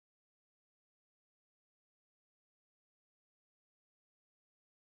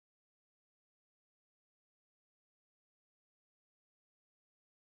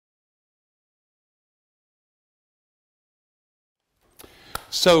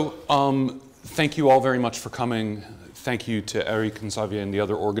Thank you all very much for coming. Thank you to Erickson and the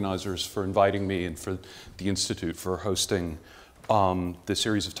other organizers for inviting me and for the Institute for hosting this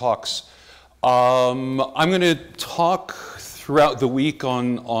series of talks. I'm going to talk throughout the week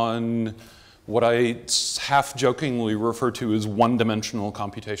on what I half-jokingly refer to as one-dimensional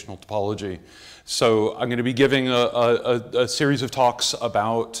computational topology. So I'm going to be giving a series of talks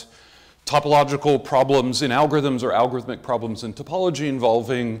about topological problems in algorithms or algorithmic problems in topology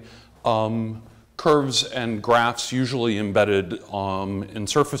involving curves and graphs, usually embedded in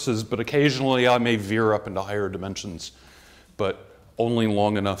surfaces, but occasionally I may veer up into higher dimensions, but only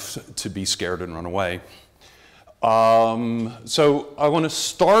long enough to be scared and run away. So I want to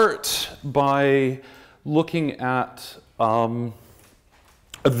start by looking at a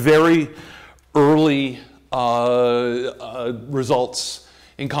very early results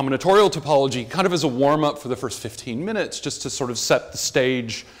in combinatorial topology, kind of as a warm-up for the first 15 minutes, just to sort of set the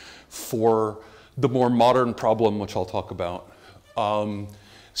stage for the more modern problem, which I'll talk about.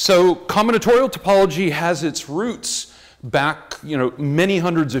 So combinatorial topology has its roots back, many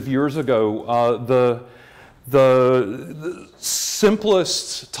hundreds of years ago. The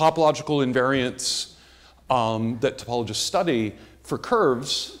simplest topological invariants that topologists study for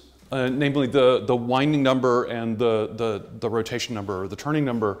curves, namely the winding number and the rotation number or the turning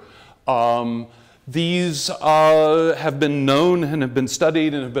number, these have been known and have been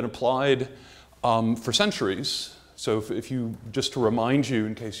studied and have been applied for centuries. So just to remind you,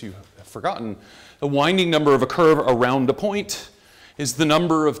 in case you have forgotten, the winding number of a curve around a point is the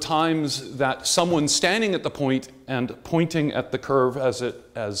number of times that someone standing at the point and pointing at the curve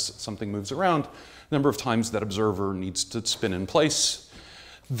as something moves around, number of times that observer needs to spin in place.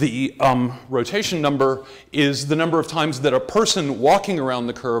 The rotation number is the number of times that a person walking around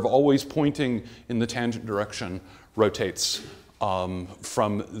the curve, always pointing in the tangent direction, rotates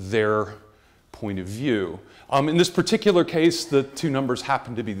from their point of view. In this particular case, the two numbers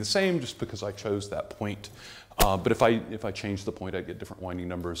happen to be the same just because I chose that point. But if I change the point, I get different winding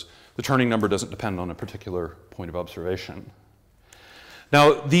numbers. The turning number doesn't depend on a particular point of observation.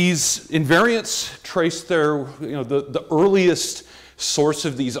 Now, these invariants trace their, the earliest source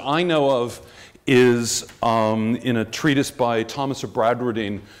of these I know of is in a treatise by Thomas of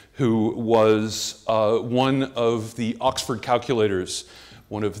Bradwardine, who was one of the Oxford calculators,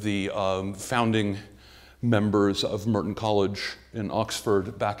 one of the founding members of Merton College in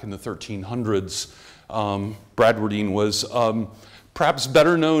Oxford back in the 1300s. Bradwardine was perhaps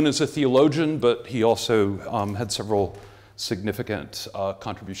better known as a theologian, but he also had several significant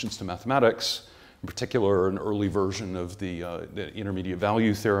contributions to mathematics, in particular an early version of the intermediate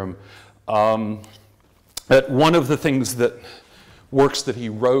value theorem. One of the works that he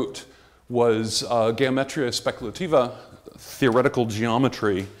wrote was Geometria Speculativa, theoretical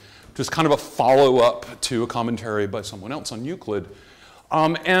geometry, which is kind of a follow-up to a commentary by someone else on Euclid.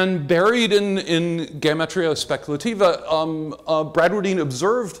 And buried in Geometria Speculativa, Bradwardine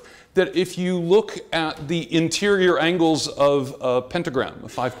observed that if you look at the interior angles of a pentagram, a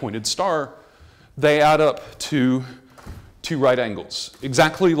five-pointed star, they add up to two right angles,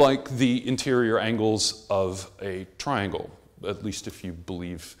 exactly like the interior angles of a triangle, at least if you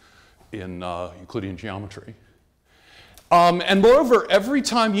believe in Euclidean geometry. And moreover, every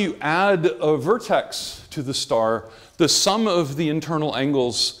time you add a vertex to the star, the sum of the internal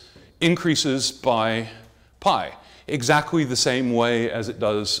angles increases by pi, exactly the same way as it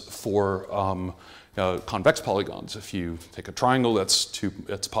does for convex polygons. If you take a triangle, that's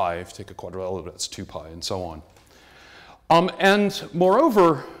pi. If you take a quadrilateral, that's 2 pi, and so on. And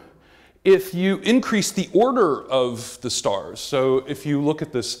moreover, if you increase the order of the stars, so if you look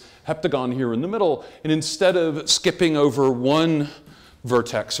at this heptagon here in the middle, and instead of skipping over one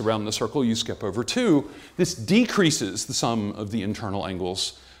vertex around the circle, you skip over two, this decreases the sum of the internal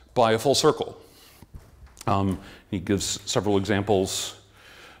angles by a full circle. He gives several examples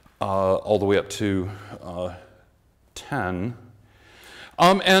all the way up to 10.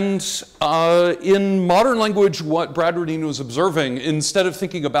 In modern language, what Bradwardine was observing, instead of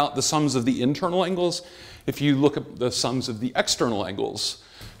thinking about the sums of the internal angles, if you look at the sums of the external angles,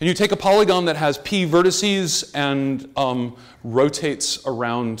 and you take a polygon that has p vertices and rotates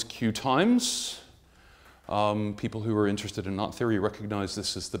around q times, people who are interested in knot theory recognize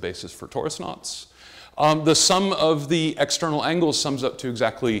this as the basis for torus knots. The sum of the external angles sums up to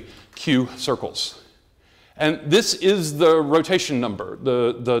exactly q circles. And this is the rotation number,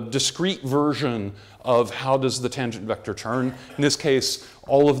 the discrete version of how does the tangent vector turn. In this case,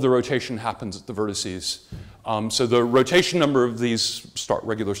 all of the rotation happens at the vertices. So the rotation number of these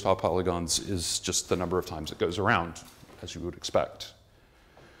regular star polygons is just the number of times it goes around, as you would expect.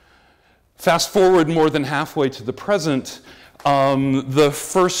 Fast forward more than halfway to the present, the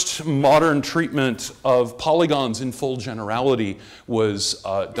first modern treatment of polygons in full generality was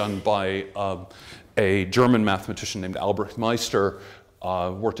done by a German mathematician named Albrecht Meister,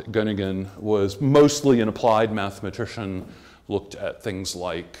 worked at Göttingen, was mostly an applied mathematician, looked at things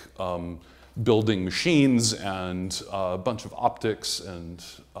like building machines and a bunch of optics and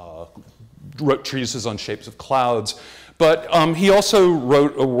wrote treatises on shapes of clouds. But he also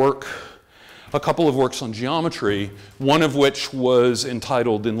wrote a couple of works on geometry, one of which was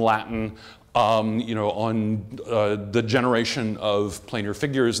entitled in Latin, on the generation of planar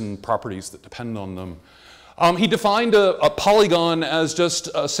figures and properties that depend on them. He defined a polygon as just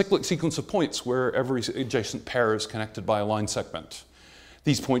a cyclic sequence of points where every adjacent pair is connected by a line segment.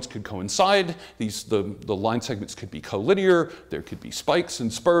 These points could coincide, the line segments could be collinear, there could be spikes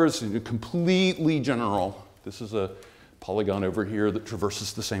and spurs, and completely general. This is a polygon over here that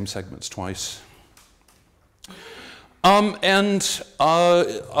traverses the same segments twice.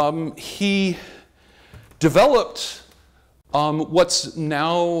 He developed what's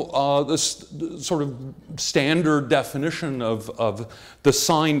now this sort of standard definition of the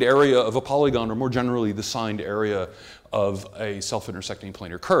signed area of a polygon, or more generally the signed area of a self-intersecting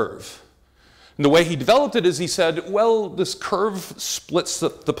planar curve. And the way he developed it is he said, well, this curve splits the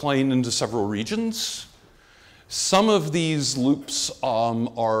plane into several regions. Some of these loops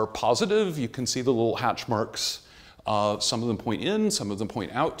are positive. You can see the little hatch marks. Some of them point in, some of them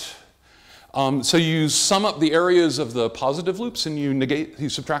point out. So you sum up the areas of the positive loops and you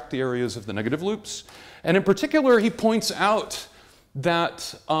subtract the areas of the negative loops. And in particular, he points out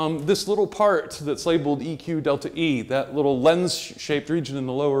that this little part that's labeled EQ delta E, that little lens-shaped region in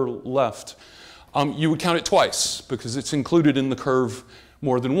the lower left, you would count it twice because it's included in the curve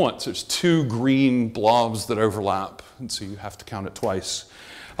more than once. There's two green blobs that overlap, and so you have to count it twice.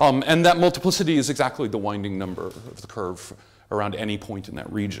 And that multiplicity is exactly the winding number of the curve around any point in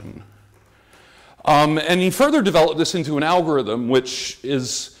that region. And he further developed this into an algorithm, which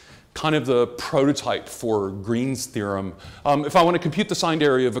is kind of the prototype for Green's theorem. If I want to compute the signed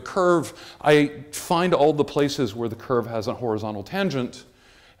area of a curve, I find all the places where the curve has a horizontal tangent,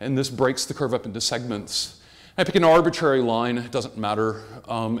 and this breaks the curve up into segments. I pick an arbitrary line, it doesn't matter,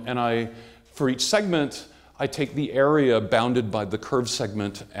 and for each segment, I take the area bounded by the curve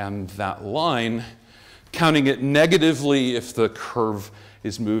segment and that line, counting it negatively if the curve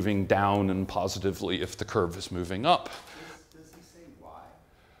is moving down and positively if the curve is moving up. Does he say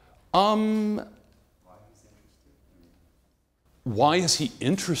why? Why is he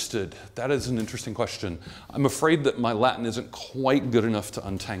interested? That is an interesting question. I'm afraid that my Latin isn't quite good enough to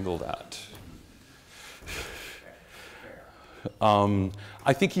untangle that.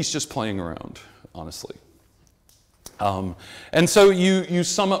 I think he's just playing around, honestly. And so you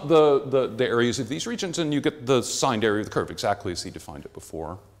sum up the areas of these regions and you get the signed area of the curve exactly as he defined it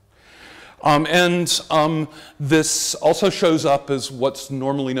before. This also shows up as what's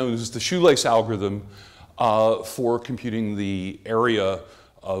normally known as the shoelace algorithm for computing the area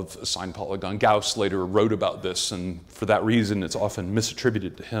of a signed polygon. Gauss later wrote about this, and for that reason it's often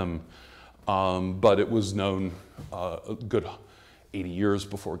misattributed to him. But it was known a good 80 years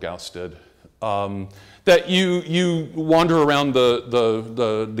before Gauss did. That you wander around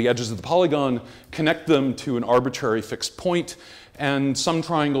the edges of the polygon, connect them to an arbitrary fixed point, and some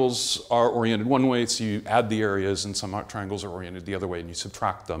triangles are oriented one way, so you add the areas, and some triangles are oriented the other way, and you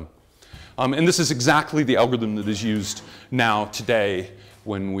subtract them. And this is exactly the algorithm that is used now, today,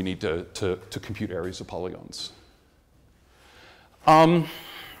 when we need to compute areas of polygons.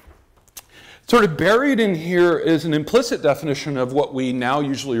 Sort of buried in here is an implicit definition of what we now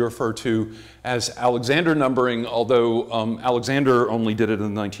usually refer to as Alexander numbering, although Alexander only did it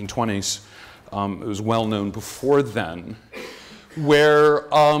in the 1920s. It was well known before then, where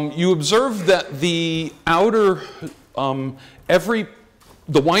you observe that the outer, the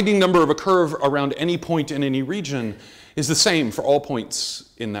winding number of a curve around any point in any region is the same for all points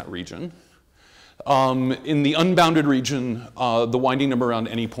in that region. In the unbounded region, the winding number around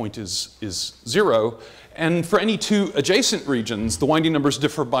any point is 0. And for any two adjacent regions, the winding numbers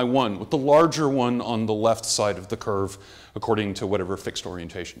differ by 1, with the larger one on the left side of the curve according to whatever fixed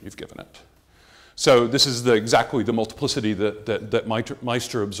orientation you've given it. So this is exactly the multiplicity that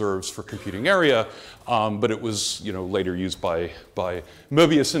Meister observes for computing area, but it was later used by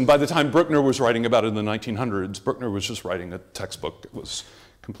Möbius. And by the time Bruckner was writing about it in the 1900s, Bruckner was just writing a textbook. It was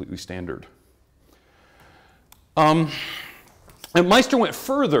completely standard. And Meister went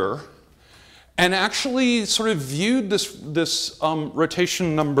further and actually sort of viewed this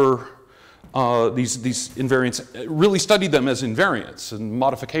rotation number these invariants, really studied them as invariants and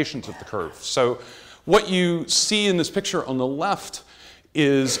modifications of the curve. So what you see in this picture on the left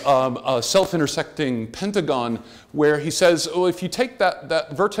is a self-intersecting pentagon where he says, oh, if you take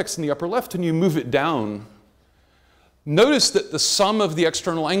that vertex in the upper left and you move it down, notice that the sum of the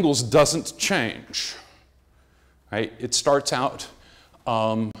external angles doesn't change. Right? It starts out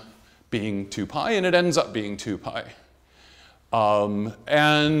being 2 pi and it ends up being 2 pi.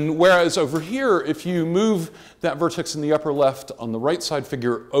 And whereas over here, if you move that vertex in the upper left on the right side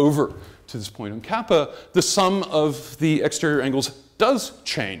figure over to this point on kappa, the sum of the exterior angles does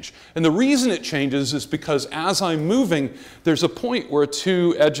change. And the reason it changes is because as I'm moving, there's a point where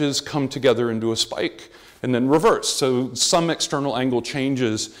two edges come together into a spike and then reverse. So some external angle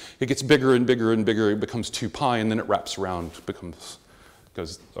changes, it gets bigger and bigger and bigger, it becomes 2 pi, and then it wraps around, becomes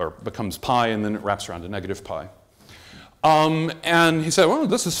pi, and then it wraps around to negative pi. And he said, well,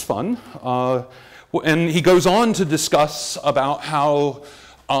 this is fun. And he goes on to discuss about how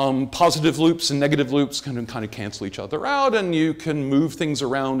positive loops and negative loops can kind of cancel each other out, and you can move things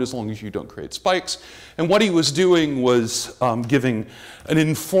around as long as you don't create spikes. And what he was doing was giving an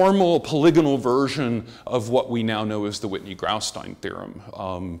informal polygonal version of what we now know as the Whitney-Graustein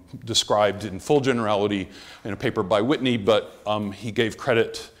theorem, described in full generality in a paper by Whitney, but he gave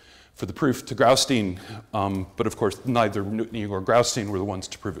credit for the proof to Graustein, but of course neither Whitney or Graustein were the ones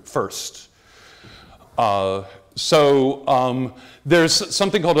to prove it first. There's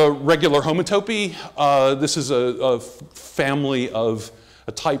something called a regular homotopy. This is a family of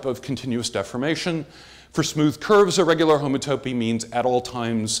a type of continuous deformation. For smooth curves, a regular homotopy means at all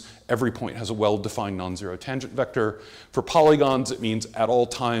times every point has a well-defined non-zero tangent vector. For polygons, it means at all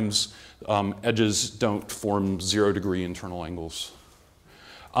times edges don't form 0-degree internal angles.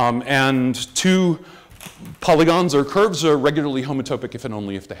 And two polygons or curves are regularly homotopic if and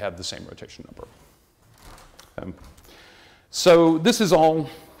only if they have the same rotation number. So this is all,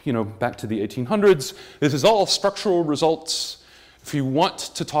 back to the 1800s. This is all structural results. If you want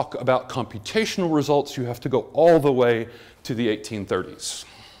to talk about computational results, you have to go all the way to the 1830s.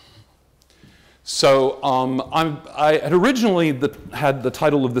 So I had originally had the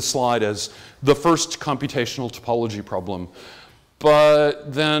title of this slide as the first computational topology problem.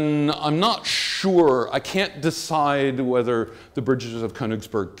 But then I'm not sure. I can't decide whether the bridges of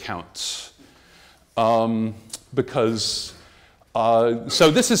Königsberg counts. So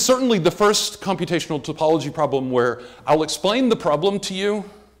this is certainly the first computational topology problem where I'll explain the problem to you,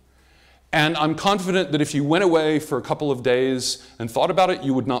 and I'm confident that if you went away for a couple of days and thought about it,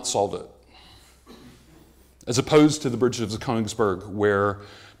 you would not solve it. As opposed to the bridges of Königsberg, where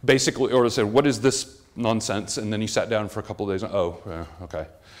basically, or said, what is this nonsense? And then he sat down for a couple of days and, oh, okay,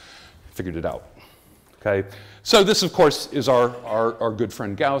 figured it out. Okay, so this, of course, is our good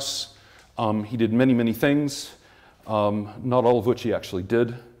friend Gauss. He did many, many things, not all of which he actually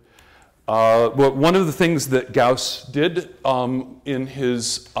did. But one of the things that Gauss did in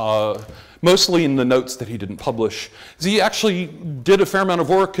his, mostly in the notes that he didn't publish, is he actually did a fair amount of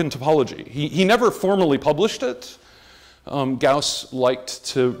work in topology. He never formally published it. Gauss liked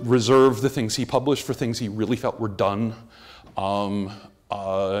to reserve the things he published for things he really felt were done.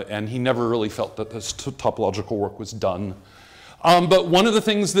 And he never really felt that this topological work was done. But one of the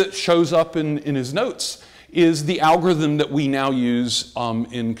things that shows up in his notes is the algorithm that we now use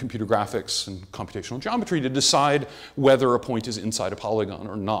in computer graphics and computational geometry to decide whether a point is inside a polygon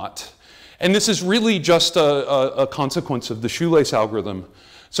or not. And this is really just a consequence of the shoelace algorithm.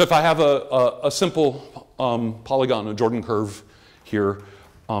 So if I have a simple polygon, a Jordan curve here,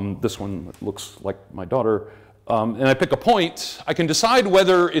 this one looks like my daughter, and I pick a point, I can decide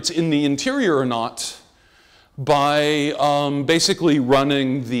whether it's in the interior or not by basically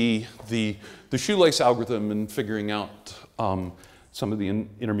running the shoelace algorithm and figuring out some of the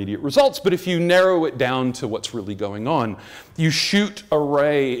intermediate results. But if you narrow it down to what's really going on, you shoot a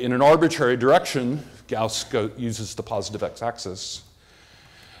ray in an arbitrary direction. Gauss uses the positive x-axis.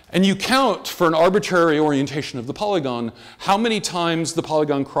 And you count for an arbitrary orientation of the polygon how many times the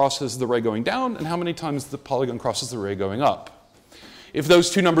polygon crosses the ray going down and how many times the polygon crosses the ray going up. If those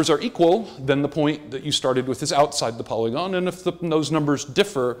two numbers are equal, then the point that you started with is outside the polygon, and if those numbers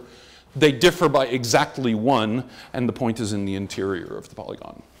differ, they differ by exactly 1, and the point is in the interior of the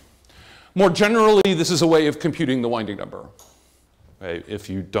polygon. More generally, this is a way of computing the winding number, okay, if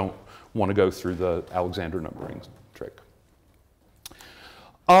you don't want to go through the Alexander numbering trick.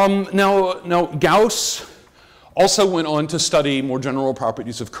 Now, Gauss also went on to study more general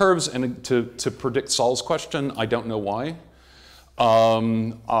properties of curves and to predict Sol's question. I don't know why.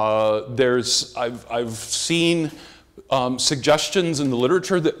 I've seen suggestions in the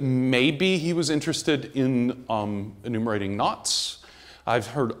literature that maybe he was interested in enumerating knots. I've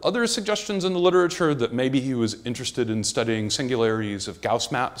heard other suggestions in the literature that maybe he was interested in studying singularities of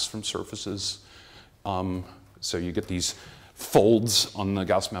Gauss maps from surfaces. So you get these folds on the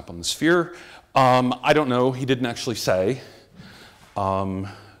Gauss map on the sphere. I don't know, he didn't actually say.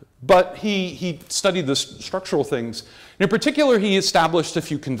 But he studied the structural things. In particular, he established a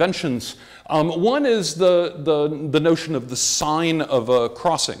few conventions. One is the notion of the sign of a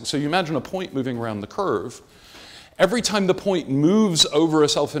crossing. So you imagine a point moving around the curve. Every time the point moves over a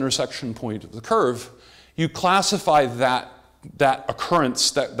self-intersection point of the curve, you classify that occurrence,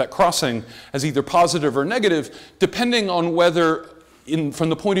 that crossing, as either positive or negative, depending on whether, from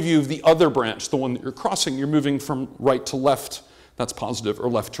the point of view of the other branch, the one that you're crossing, you're moving from right to left, that's positive, or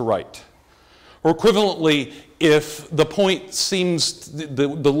left to right. Or equivalently, if the point seems the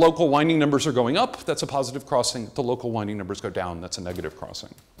local winding numbers are going up, that's a positive crossing. If the local winding numbers go down, that's a negative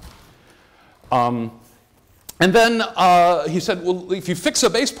crossing. And then he said, well, if you fix a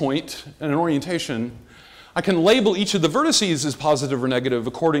base point and an orientation, I can label each of the vertices as positive or negative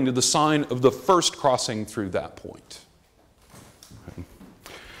according to the sign of the first crossing through that point. Okay.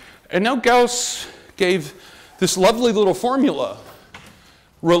 And now Gauss gave this lovely little formula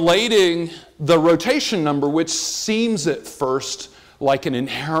relating the rotation number, which seems at first like an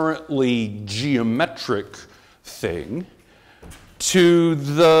inherently geometric thing, to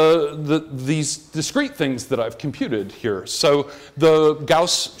these discrete things that I've computed here. So the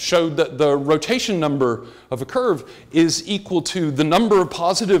Gauss showed that the rotation number of a curve is equal to the number of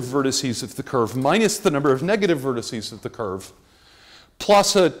positive vertices of the curve minus the number of negative vertices of the curve,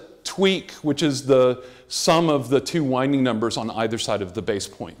 plus a tweak, which is the sum of the two winding numbers on either side of the base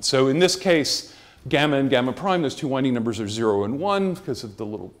point. So in this case, gamma and gamma prime, those two winding numbers are 0 and 1 because of the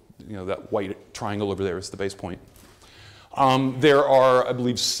little, that white triangle over there is the base point. There are, I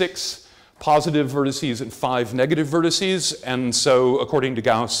believe, 6 positive vertices and 5 negative vertices, and so according to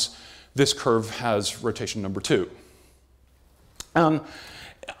Gauss, this curve has rotation number 2.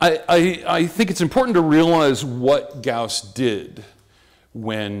 I think it's important to realize what Gauss did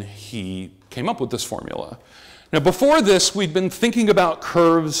when he came up with this formula. Now, before this, we'd been thinking about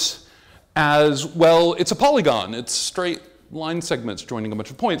curves as, well, it's a polygon. It's straight line segments joining a bunch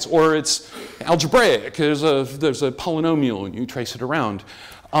of points, or it's algebraic. There's a polynomial, and you trace it around.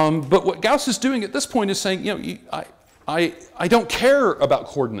 But what Gauss is doing at this point is saying, I don't care about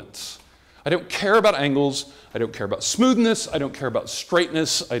coordinates. I don't care about angles. I don't care about smoothness. I don't care about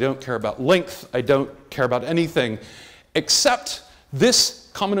straightness. I don't care about length. I don't care about anything except this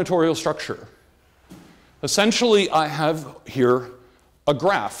combinatorial structure. Essentially, I have here a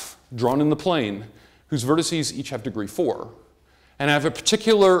graph drawn in the plane whose vertices each have degree 4. And I have a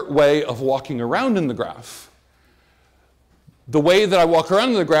particular way of walking around in the graph. The way that I walk around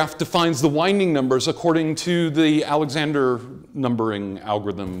in the graph defines the winding numbers according to the Alexander numbering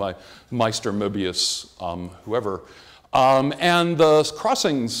algorithm by Meister, Mobius, whoever. And the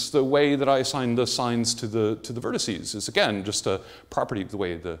crossings, the way that I assign the signs to the vertices is, again, just a property of the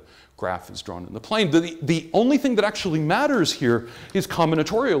way the graph is drawn in the plane. The only thing that actually matters here is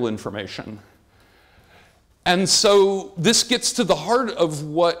combinatorial information. And so this gets to the heart of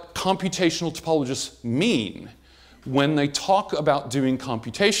what computational topologists mean when they talk about doing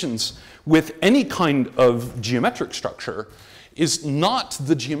computations with any kind of geometric structure. Is not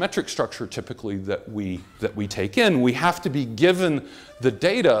the geometric structure typically that we take in. We have to be given the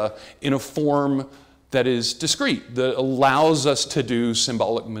data in a form that is discrete, that allows us to do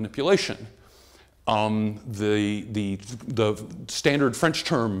symbolic manipulation. The standard French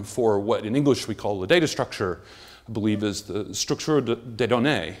term for what in English we call the data structure, I believe, is the structure des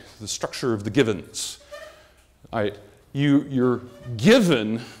données, the structure of the givens. All right, you're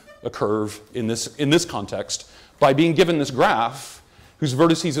given a curve in this context by being given this graph whose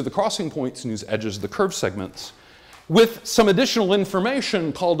vertices are the crossing points and whose edges are the curve segments, with some additional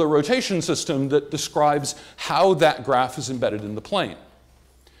information called a rotation system that describes how that graph is embedded in the plane.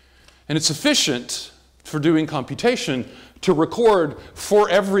 And it's sufficient for doing computation to record for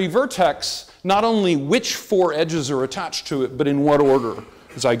every vertex not only which 4 edges are attached to it, but in what order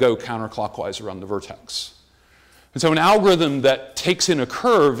as I go counterclockwise around the vertex. And so an algorithm that takes in a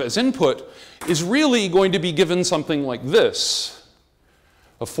curve as input is really going to be given something like this,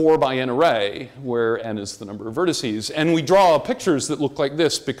 a 4 by n array, where n is the number of vertices. And we draw pictures that look like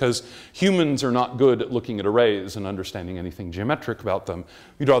this because humans are not good at looking at arrays and understanding anything geometric about them.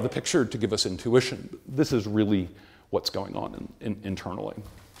 We draw the picture to give us intuition. This is really what's going on internally.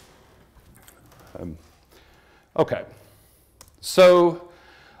 Okay, so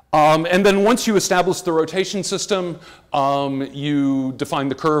And then once you establish the rotation system, you define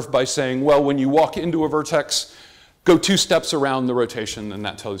the curve by saying, well, when you walk into a vertex, go 2 steps around the rotation, and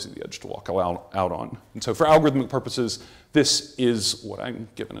that tells you the edge to walk out on. And so for algorithmic purposes, this is what I'm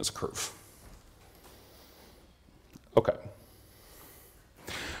given as a curve. OK.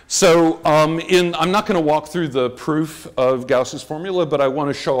 So I'm not going to walk through the proof of Gauss's formula, but I want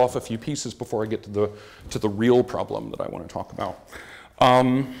to show off a few pieces before I get to the real problem that I want to talk about.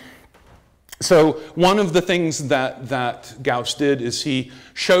 So one of the things that Gauss did is he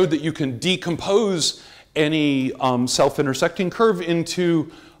showed that you can decompose any self-intersecting curve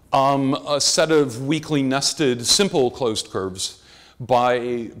into a set of weakly nested simple closed curves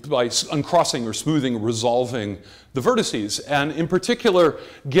by uncrossing or smoothing, resolving the vertices. And in particular,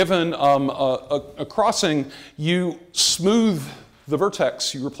 given a crossing, you smooth the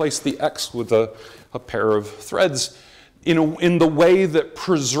vertex. You replace the x with a pair of threads in the way that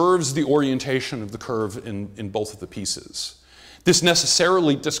preserves the orientation of the curve in both of the pieces. This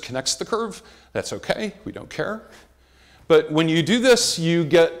necessarily disconnects the curve. That's OK. We don't care. But when you do this, you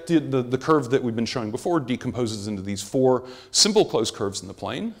get the curve that we've been showing before decomposes into these 4 simple closed curves in the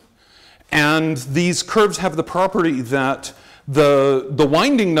plane. And these curves have the property that the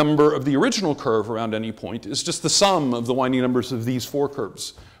winding number of the original curve around any point is just the sum of the winding numbers of these 4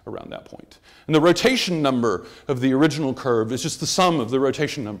 curves around that point. And the rotation number of the original curve is just the sum of the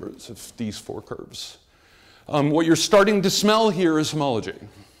rotation numbers of these 4 curves. What you're starting to smell here is homology.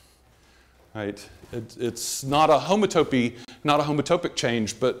 Right? It's not a homotopy, not a homotopic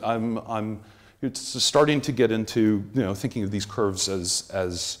change, but it's starting to get into thinking of these curves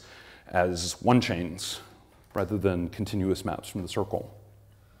as one chains rather than continuous maps from the circle.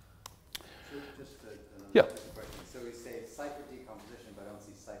 Yeah. So we say Seifert decomposition, but I don't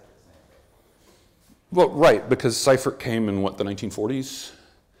see Seifert saying it. Well, right, because Seifert came in what, the 1940s,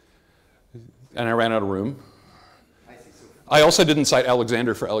 and I ran out of room. I also didn't cite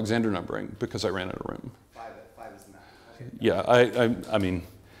Alexander for Alexander numbering because I ran out of room. 5 is the math. Okay. Yeah, I mean,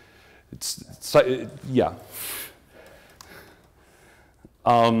 yeah.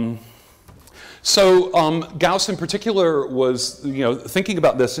 So Gauss in particular was thinking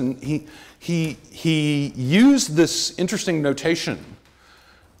about this, and he used this interesting notation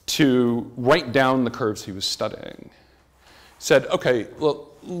to write down the curves he was studying. He said, OK,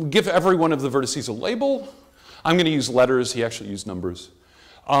 well, give every one of the vertices a label. I'm going to use letters. He actually used numbers.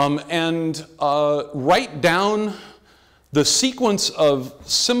 And write down the sequence of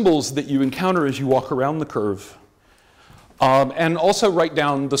symbols that you encounter as you walk around the curve. And also write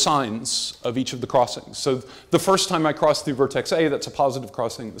down the signs of each of the crossings. So the first time I cross through vertex A, that's a positive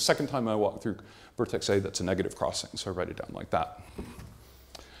crossing. The second time I walk through vertex A, that's a negative crossing. So I write it down like that.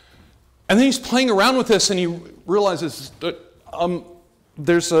 And then he's playing around with this, and he realizes that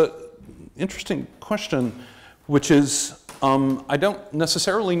there's an interesting question, which is, I don't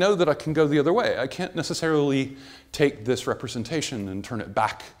necessarily know that I can go the other way. I can't necessarily take this representation and turn it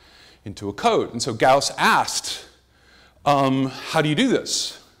back into a code. And so Gauss asked, how do you do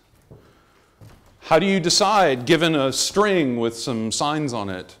this? How do you decide, given a string with some signs on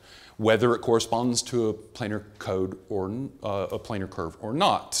it, whether it corresponds to a planar code or a planar curve or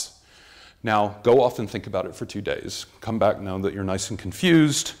not? Now, go off and think about it for 2 days. Come back now that you're nice and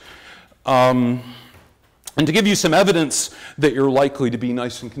confused. And to give you some evidence that you're likely to be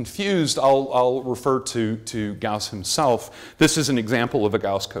nice and confused, I'll refer to Gauss himself. This is an example of a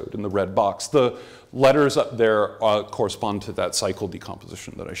Gauss code in the red box. The letters up there correspond to that cycle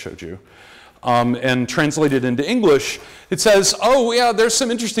decomposition that I showed you. And translated into English, it says, oh, yeah, there's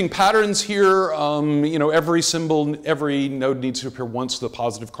some interesting patterns here. Every symbol, every node needs to appear once with a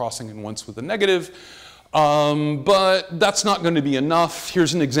positive crossing and once with a negative. But that's not going to be enough.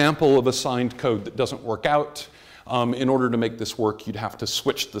 Here's an example of a signed code that doesn't work out. In order to make this work, you'd have to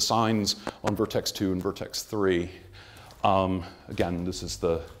switch the signs on vertex 2 and vertex 3. Again,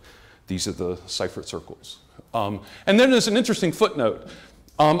 these are the Seifert circles. And then there's an interesting footnote.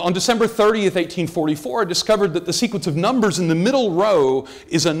 On December 30th, 1844, I discovered that the sequence of numbers in the middle row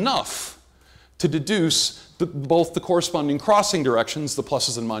is enough to deduce both the corresponding crossing directions, the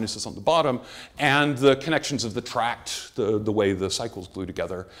pluses and minuses on the bottom, and the connections of the tract, the way the cycles glue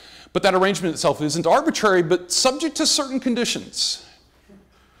together. But that arrangement itself isn't arbitrary, but subject to certain conditions,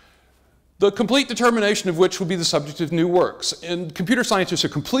 the complete determination of which will be the subject of new works. And computer scientists are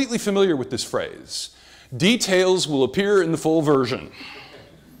completely familiar with this phrase. Details will appear in the full version.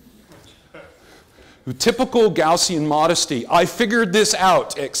 Typical Gaussian modesty. I figured this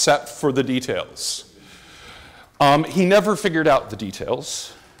out except for the details. He never figured out the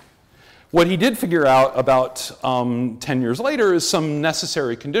details. What he did figure out about 10 years later is some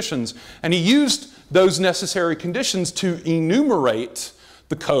necessary conditions, and he used those necessary conditions to enumerate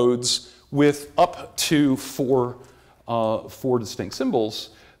the codes with up to four distinct symbols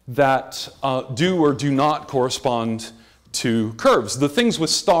that do or do not correspond to curves. The things with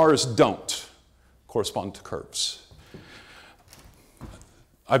stars don't correspond to curves.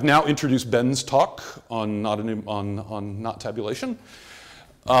 I've now introduced Ben's talk on not tabulation.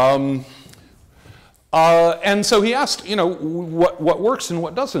 And so he asked, what works and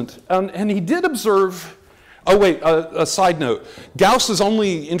what doesn't. And he did observe, oh wait, a side note. Gauss is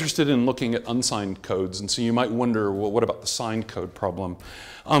only interested in looking at unsigned codes, and so you might wonder, well, what about the signed code problem?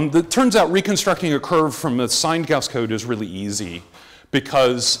 It turns out reconstructing a curve from a signed Gauss code is really easy,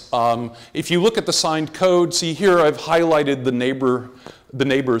 because if you look at the signed code, see here I've highlighted the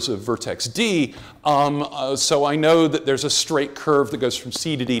neighbors of vertex D, so I know that there's a straight curve that goes from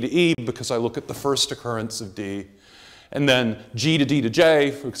C to D to E because I look at the first occurrence of D, and then G to D to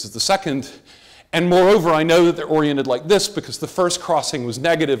J because it's the second. And moreover, I know that they're oriented like this because the first crossing was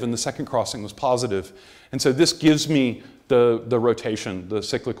negative and the second crossing was positive. And so this gives me the rotation, the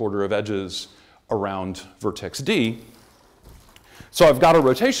cyclic order of edges around vertex D. So I've got a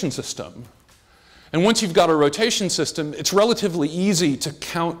rotation system. And once you've got a rotation system, it's relatively easy to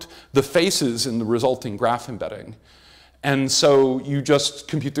count the faces in the resulting graph embedding. And so you just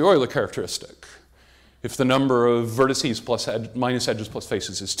compute the Euler characteristic. If the number of vertices minus edges plus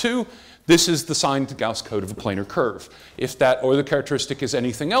faces is 2, this is the signed Gauss code of a planar curve. If that Euler characteristic is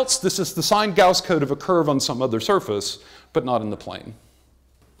anything else, this is the signed Gauss code of a curve on some other surface, but not in the plane.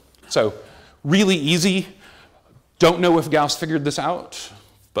 So really easy. Don't know if Gauss figured this out,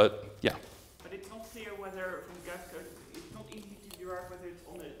 but yeah. But it's not clear whether from Gauss code, it's not easy to derive whether it's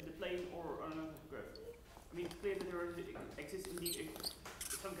on the plane or on another graph. I mean, it's clear that there exists indeed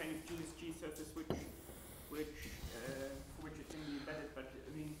some kind of genus G surface for which it can be embedded, but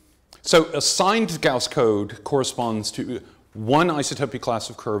I mean. So a signed Gauss code corresponds to one isotopy class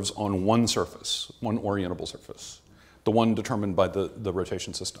of curves on one surface, one orientable surface, the one determined by the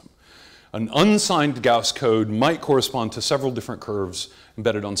rotation system. An unsigned Gauss code might correspond to several different curves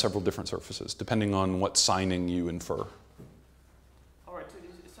embedded on several different surfaces, depending on what signing you infer. All right, so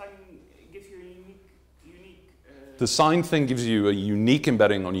this signing gives you a unique the signed thing gives you a unique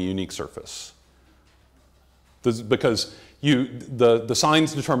embedding on a unique surface. Because the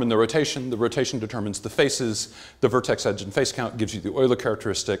signs determine the rotation determines the faces, the vertex edge and face count gives you the Euler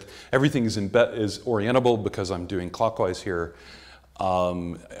characteristic. Everything is orientable because I'm doing clockwise here.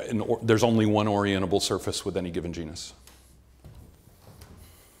 There's only one orientable surface with any given genus.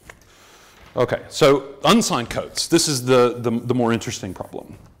 Okay, so unsigned codes. This is the more interesting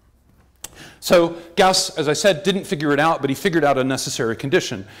problem. So Gauss, as I said, didn't figure it out, but he figured out a necessary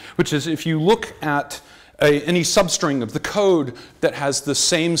condition, which is if you look at any substring of the code that has the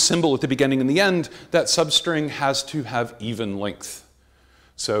same symbol at the beginning and the end, that substring has to have even length.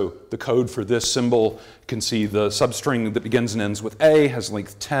 So the code for this symbol, you can see the substring that begins and ends with A has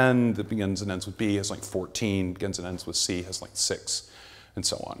length 10, that begins and ends with B has length 14, begins and ends with C has length 6, and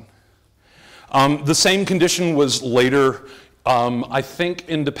so on. The same condition was later, I think,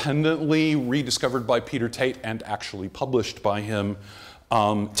 independently rediscovered by Peter Tate and actually published by him.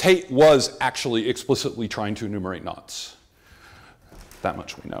 Tate was actually explicitly trying to enumerate knots. That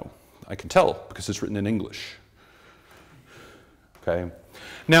much we know. I can tell because it's written in English. Okay.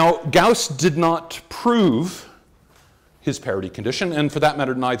 Now, Gauss did not prove his parity condition, and for that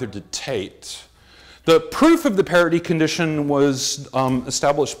matter, neither did Tate. The proof of the parity condition was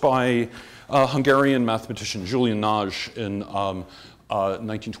established by Hungarian mathematician Julian Nagy in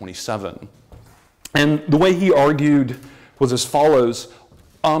 1927. And the way he argued was as follows.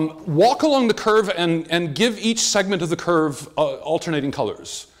 Walk along the curve and give each segment of the curve alternating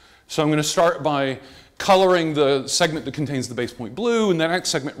colors. So I'm going to start by coloring the segment that contains the base point blue, and the next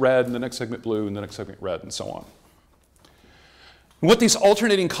segment red, and the next segment blue, and the next segment red, and so on. And what these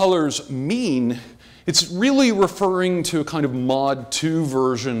alternating colors mean, it's really referring to a kind of mod 2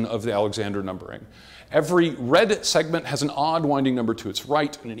 version of the Alexander numbering. Every red segment has an odd winding number to its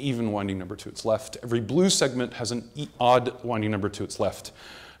right and an even winding number to its left. Every blue segment has an odd winding number to its left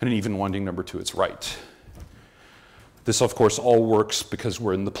and an even winding number to its right. This, of course, all works because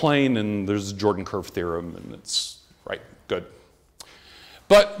we're in the plane and there's a Jordan curve theorem and it's right, good.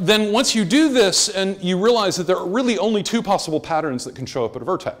 But then once you do this and you realize that there are really only two possible patterns that can show up at a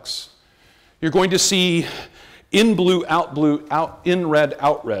vertex. You're going to see in blue, out, in red,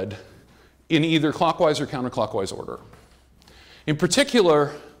 out red, in either clockwise or counterclockwise order. In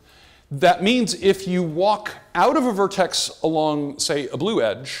particular, that means if you walk out of a vertex along, say, a blue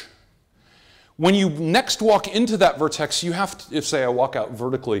edge, When you next walk into that vertex, you have to, if say I walk out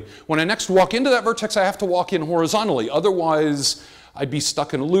vertically, when I next walk into that vertex, I have to walk in horizontally. Otherwise, I'd be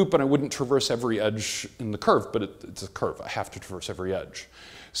stuck in a loop and I wouldn't traverse every edge in the curve, but it's a curve. I have to traverse every edge.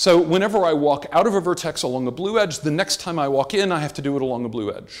 So whenever I walk out of a vertex along a blue edge, the next time I walk in, I have to do it along a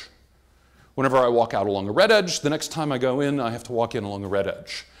blue edge. Whenever I walk out along a red edge, the next time I go in, I have to walk in along a red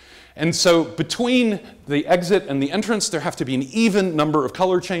edge. And so between the exit and the entrance, there have to be an even number of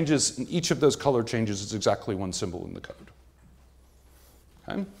color changes, and each of those color changes is exactly one symbol in the code.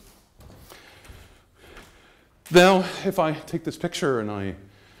 Okay? Now, if I take this picture and I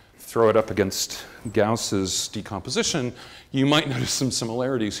throw it up against Gauss's decomposition, you might notice some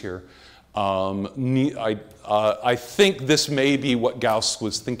similarities here. I think this may be what Gauss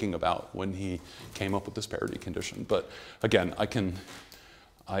was thinking about when he came up with this parity condition. But again, I can't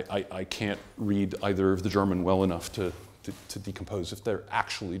read either of the German well enough to decompose if they're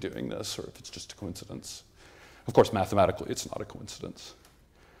actually doing this or if it's just a coincidence. Of course, mathematically, it's not a coincidence.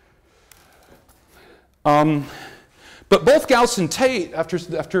 But both Gauss and Tate,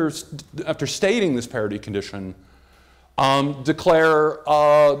 after stating this parity condition, declare,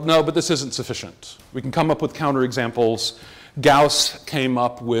 no, but this isn't sufficient. We can come up with counterexamples. Gauss came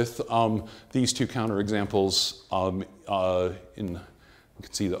up with these two counterexamples you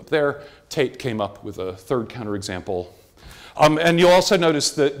can see that up there. Tate came up with a third counterexample. And you'll also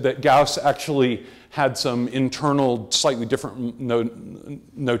notice that Gauss actually had some internal, slightly different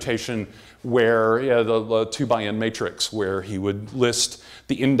notation where, yeah, the 2 by n matrix, where he would list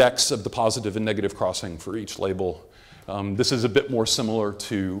the index of the positive and negative crossing for each label. This is a bit more similar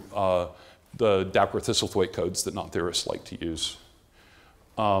to the Dowker-Thistlethwaite codes that non-theorists like to use.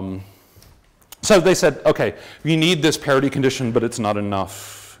 So they said, okay, you need this parity condition, but it's not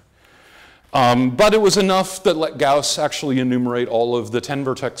enough. But it was enough that let Gauss actually enumerate all of the 10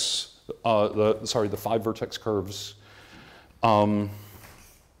 vertex, the 5 vertex curves, and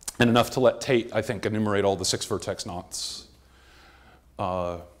enough to let Tate, I think, enumerate all the 6 vertex knots.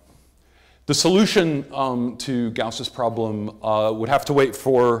 The solution to Gauss's problem would have to wait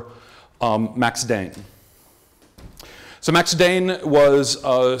for Max Dehn. So Max Dehn was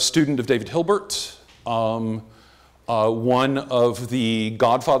a student of David Hilbert, one of the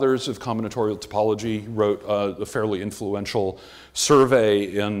godfathers of combinatorial topology. He wrote a fairly influential survey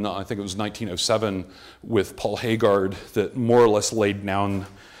in, I think it was 1907, with Paul Hagard that more or less laid down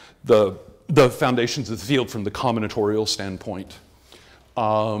the foundations of the field from the combinatorial standpoint.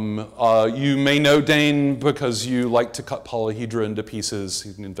 You may know Dehn because you like to cut polyhedra into pieces. He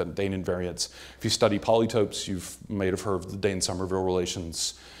invented Dehn invariants. If you study polytopes, you may have heard of the Dehn-Somerville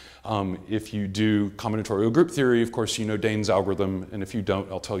relations. If you do combinatorial group theory, of course, you know Dehn's algorithm. And if you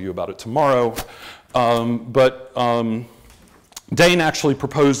don't, I'll tell you about it tomorrow. Dehn actually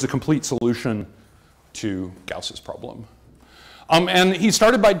proposed a complete solution to Gauss's problem. And he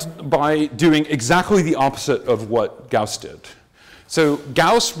started by doing exactly the opposite of what Gauss did. So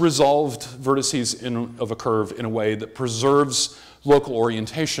Gauss resolved vertices of a curve in a way that preserves local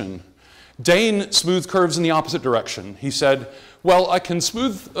orientation. Dehn smoothed curves in the opposite direction. He said, well, I can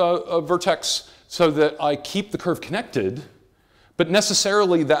smooth a vertex so that I keep the curve connected, but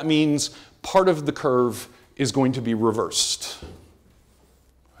necessarily that means part of the curve is going to be reversed.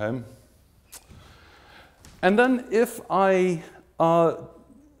 Okay? And then if I, so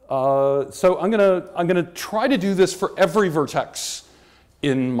I'm gonna try to do this for every vertex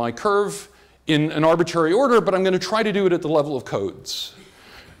in my curve in an arbitrary order, but I'm gonna try to do it at the level of codes.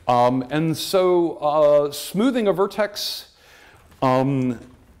 And so smoothing a vertex in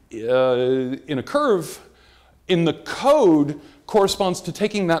a curve in the code corresponds to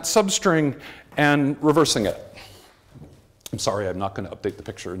taking that substring and reversing it. I'm sorry, I'm not gonna update the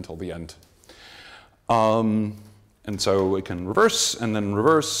picture until the end. And so it can reverse, and then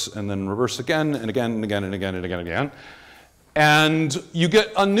reverse, and then reverse again, and again, and again, and again, and again, and again. And you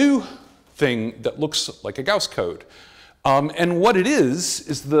get a new thing that looks like a Gauss code. And what it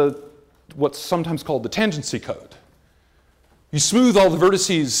is what's sometimes called the tangency code. You smooth all the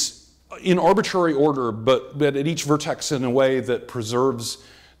vertices in arbitrary order, but at each vertex in a way that preserves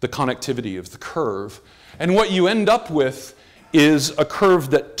the connectivity of the curve. And what you end up with is a curve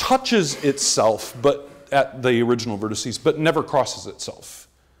that touches itself, but at the original vertices, but never crosses itself.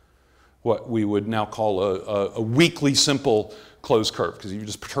 What we would now call a weakly simple closed curve, because if you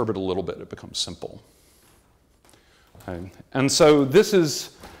just perturb it a little bit, it becomes simple. Okay. And so this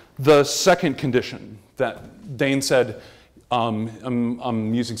is the second condition that Dehn said,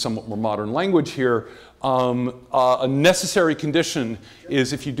 I'm using somewhat more modern language here, a necessary condition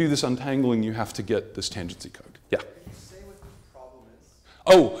is if you do this untangling, you have to get this tangency code. Yeah? Can you say what the problem is?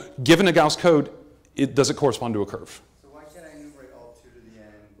 Oh, given a Gauss code, does it correspond to a curve? So why can't I enumerate all 2 to the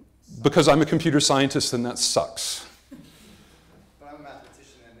n? Because I'm a computer scientist and that sucks. But I'm a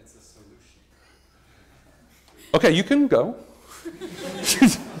mathematician and it's a solution. Okay, you can go.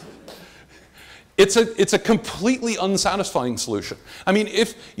 It's a completely unsatisfying solution. I mean,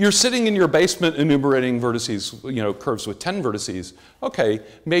 if you're sitting in your basement enumerating vertices, you know, curves with 10 vertices, okay,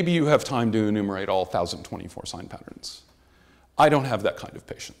 maybe you have time to enumerate all 1,024 sign patterns. I don't have that kind of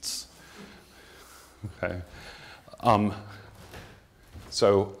patience. Okay.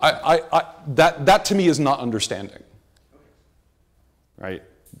 So that to me is not understanding. Right?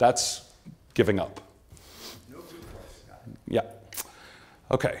 That's giving up. Yeah.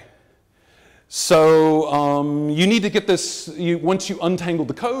 Okay. So you need to get this, once you untangle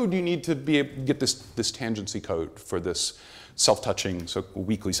the code, you need to be able to get this tangency code for this self-touching, so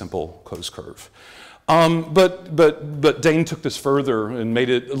weakly simple closed curve. But Dane took this further and made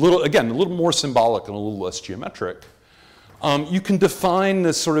it a little more symbolic and a little less geometric. You can define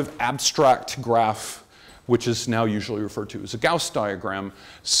this sort of abstract graph, which is now usually referred to as a Gauss diagram.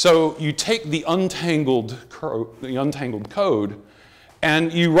 So you take the untangled code,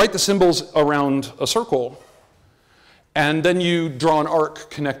 and you write the symbols around a circle, and then you draw an arc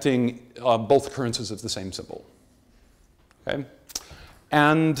connecting both occurrences of the same symbol. Okay?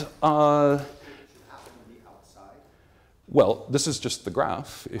 And well, this is just the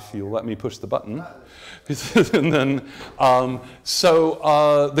graph, if you let me push the button. And then,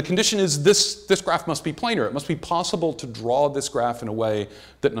 the condition is this graph must be planar. It must be possible to draw this graph in a way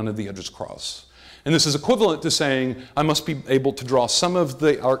that none of the edges cross. And this is equivalent to saying I must be able to draw some of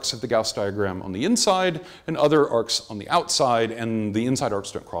the arcs of the Gauss diagram on the inside and other arcs on the outside, and the inside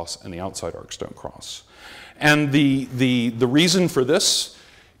arcs don't cross and the outside arcs don't cross. And the reason for this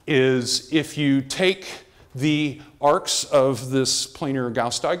is if you take the arcs of this planar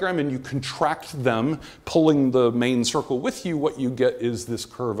Gauss diagram and you contract them, pulling the main circle with you, what you get is this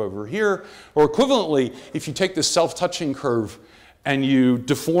curve over here. Or equivalently, if you take this self-touching curve and you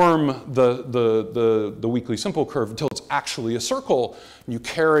deform the weakly simple curve until it's actually a circle, and you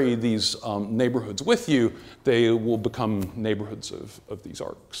carry these neighborhoods with you, they will become neighborhoods of these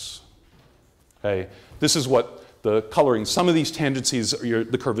arcs. Okay? This is what the coloring, some of these tangencies,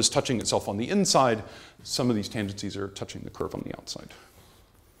 the curve is touching itself on the inside, some of these tangencies are touching the curve on the outside.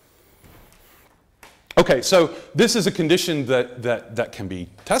 Okay, so this is a condition that can be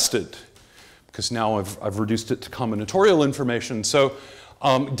tested, because now I've reduced it to combinatorial information. So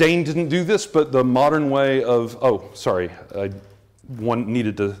Dane didn't do this, but the modern way of, oh, sorry, one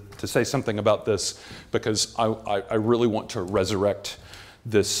needed to say something about this, because I really want to resurrect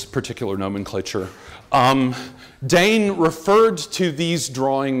this particular nomenclature. Dane referred to these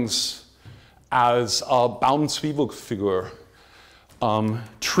drawings as Baumzwiebelfigur,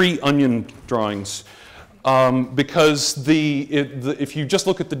 tree onion drawings. Because if you just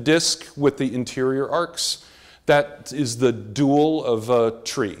look at the disk with the interior arcs, that is the dual of a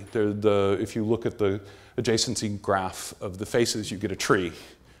tree. If you look at the adjacency graph of the faces, you get a tree.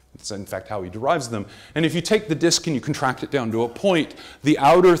 It's in fact how he derives them. And if you take the disk and you contract it down to a point, the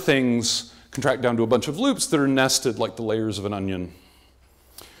outer things contract down to a bunch of loops that are nested like the layers of an onion.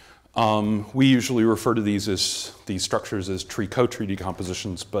 We usually refer to these structures as tree-co-tree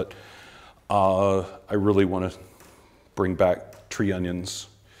decompositions, but I really want to bring back tree onions.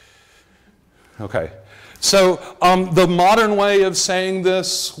 Okay. So the modern way of saying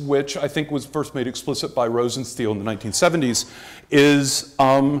this, which I think was first made explicit by Rosenstiel in the 1970s, is,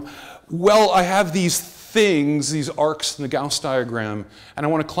 well, I have these things, these arcs in the Gauss diagram, and I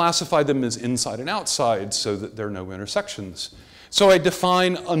want to classify them as inside and outside so that there are no intersections. So I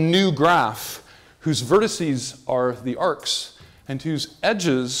define a new graph whose vertices are the arcs and whose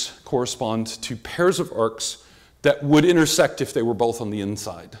edges correspond to pairs of arcs that would intersect if they were both on the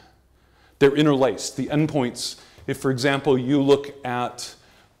inside. They're interlaced. The endpoints, if for example you look at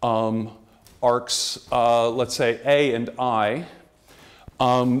arcs, let's say A and I,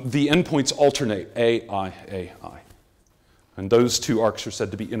 the endpoints alternate, A, I. And those two arcs are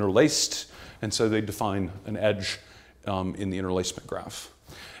said to be interlaced, and so they define an edge in the interlacement graph.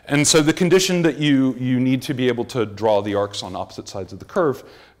 And so the condition that you need to be able to draw the arcs on opposite sides of the curve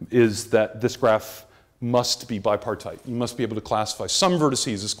is that this graph must be bipartite. You must be able to classify some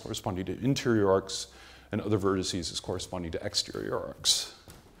vertices as corresponding to interior arcs and other vertices as corresponding to exterior arcs.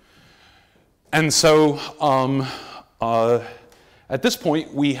 And so at this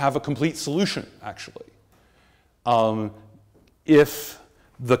point, we have a complete solution, actually. If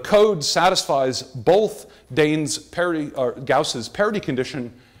the code satisfies both Dane's parity, or Gauss's parity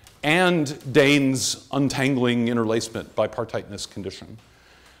condition and Dane's untangling interlacement bipartiteness condition,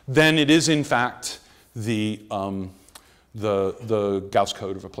 then it is in fact the Gauss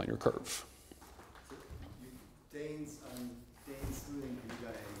code of a planar curve. So Dane's smoothing can be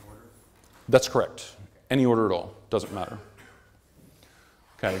done in any order? That's correct. Any order at all, doesn't matter.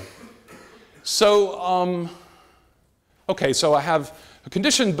 Okay. So, okay, so I have a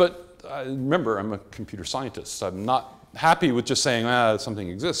condition, but remember, I'm a computer scientist. I'm not happy with just saying, something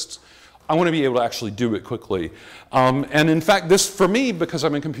exists. I want to be able to actually do it quickly. And in fact, this, for me, because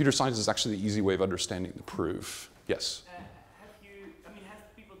I'm a computer scientist, is actually the easy way of understanding the proof. Yes?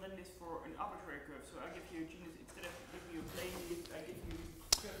 Have people done this for an arbitrary curve? So I give you a genus, instead of giving you a plane, I give you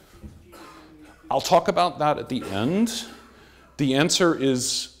curve genus G. I'll talk about that at the end. The answer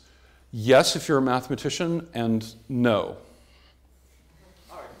is yes if you're a mathematician, and no.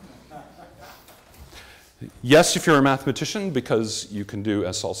 Yes, if you're a mathematician, because you can do,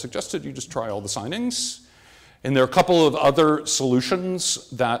 as Saul suggested, you just try all the signings. And there are a couple of other solutions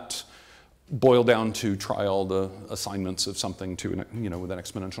that boil down to try all the assignments of something to, with an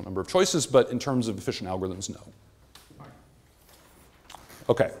exponential number of choices. But in terms of efficient algorithms, no.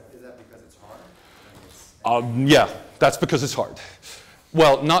 Okay. Is that because it's hard? Yeah, that's because it's hard.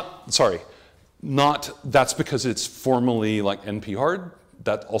 Well, not that's because it's formally like NP hard.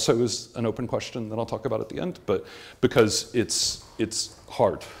 That also is an open question that I'll talk about at the end, but because it's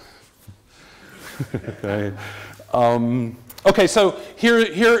hard. Okay. Okay, so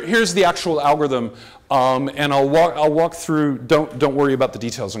here's the actual algorithm, and I'll walk through. Don't worry about the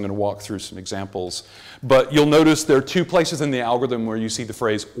details. I'm going to walk through some examples, but you'll notice there are two places in the algorithm where you see the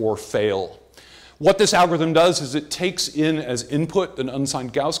phrase "or fail." What this algorithm does is it takes in as input an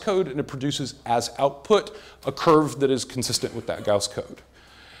unsigned Gauss code, and it produces as output a curve that is consistent with that Gauss code.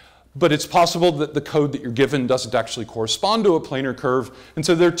 But it's possible that the code that you're given doesn't actually correspond to a planar curve. And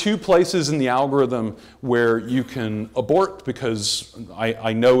so there are two places in the algorithm where you can abort because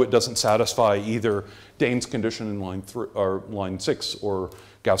I know it doesn't satisfy either Dane's condition in line 6 or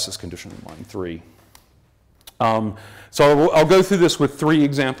Gauss's condition in line 3. So I'll go through this with 3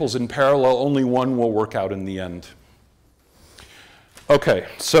 examples in parallel. Only one will work out in the end. Okay,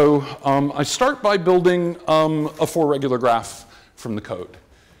 so I start by building a 4 regular graph from the code.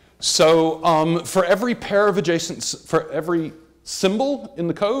 So for every pair of for every symbol in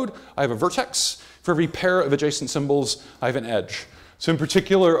the code, I have a vertex. For every pair of adjacent symbols, I have an edge. So in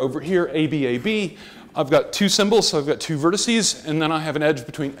particular, over here, A, B, A, B, I've got 2 symbols, so I've got 2 vertices, and then I have an edge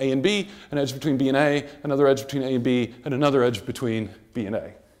between A and B, an edge between B and A, another edge between A and B, and another edge between B and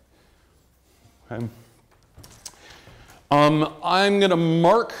A. Okay. I'm going to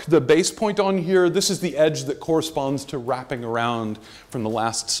mark the base point on here. This is the edge that corresponds to wrapping around from the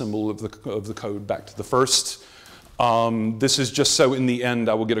last symbol of the code back to the first. This is just so in the end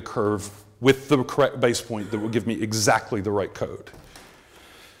I will get a curve with the correct base point that will give me exactly the right code.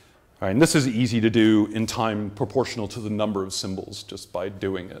 All right, and this is easy to do in time proportional to the number of symbols just by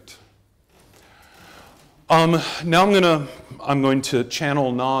doing it. Now I'm going to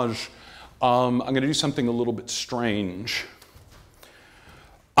channel Naj. I'm going to do something a little bit strange.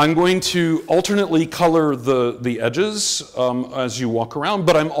 I'm going to alternately color the edges as you walk around,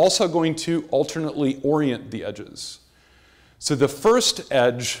 but I'm also going to alternately orient the edges. So the first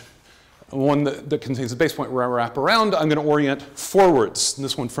edge, one that contains the base point where I wrap around, I'm going to orient forwards,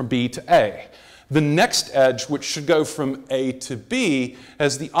 this one from B to A. The next edge, which should go from A to B,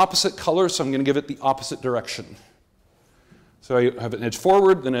 has the opposite color, so I'm going to give it the opposite direction. So I have an edge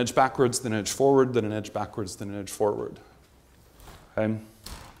forward, then an edge backwards, then an edge forward, then an edge backwards, then an edge forward. Okay.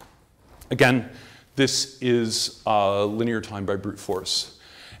 Again, this is linear time by brute force.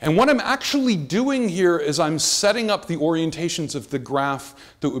 And what I'm actually doing here is I'm setting up the orientations of the graph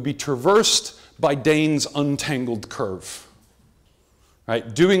that would be traversed by Dane's untangled curve.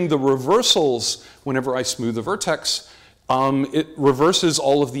 Right? Doing the reversals whenever I smooth a vertex, it reverses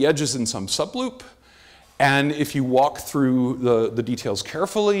all of the edges in some subloop. And if you walk through the details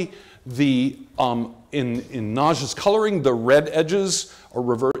carefully, in Naj's coloring, the red edges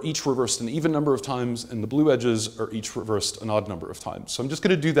are each reversed an even number of times, and the blue edges are each reversed an odd number of times. So I'm just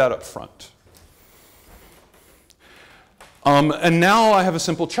going to do that up front. And now I have a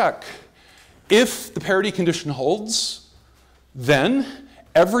simple check. If the parity condition holds, then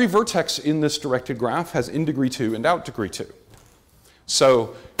every vertex in this directed graph has in degree 2 and out degree 2.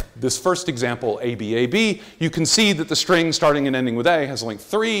 So this first example, AB, you can see that the string starting and ending with A has length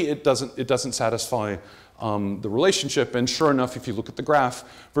 3. It doesn't satisfy the relationship. And sure enough, if you look at the graph,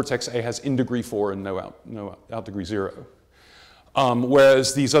 vertex A has in degree 4 and no out degree 0.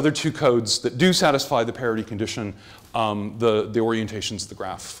 Whereas these other 2 codes that do satisfy the parity condition, the orientations of the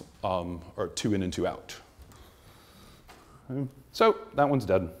graph are 2 in and 2 out. Okay. So that one's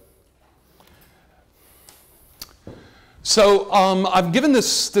dead. So I've given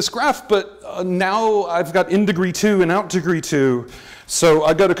this graph, but now I've got in degree 2 and out degree 2. So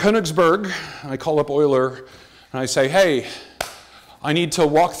I go to Königsberg, I call up Euler, and I say, hey, I need to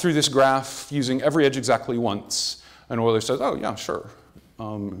walk through this graph using every edge exactly once. And Euler says, oh, yeah, sure.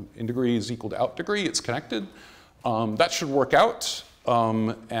 In degree is equal to out degree. It's connected. That should work out.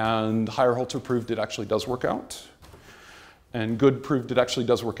 And Heyerholzer proved it actually does work out. And Good proved it actually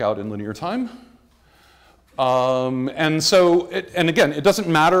does work out in linear time. And so, and again, it doesn't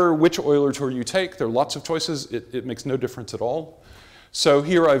matter which Euler tour you take. There are lots of choices. It makes no difference at all. So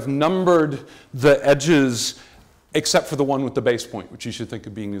here I've numbered the edges except for the one with the base point, which you should think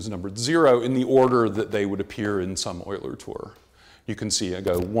of being as numbered 0 in the order that they would appear in some Euler tour. You can see I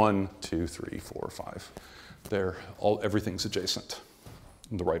go 1, 2, 3, 4, 5. There, everything's adjacent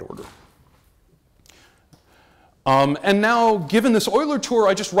in the right order. And now, given this Euler tour,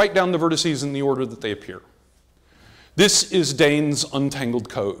 I just write down the vertices in the order that they appear. This is Dane's untangled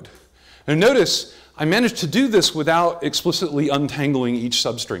code. And notice, I managed to do this without explicitly untangling each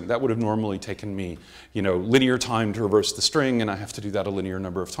substring. That would have normally taken me, linear time to reverse the string, and I have to do that a linear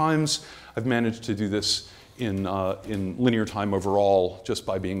number of times. I've managed to do this in linear time overall just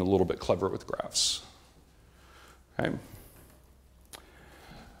by being a little bit clever with graphs. Okay.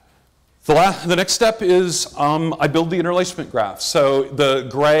 The next step is I build the interlacement graph. So the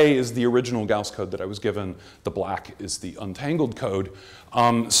gray is the original Gauss code that I was given. The black is the untangled code.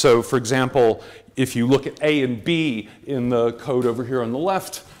 So for example, if you look at A and B in the code over here on the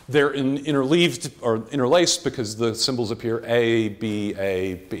left, they're interleaved or interlaced because the symbols appear A, B,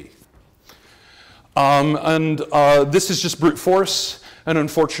 A, B. This is just brute force. And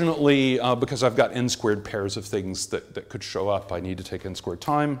unfortunately, because I've got n squared pairs of things that could show up, I need to take n squared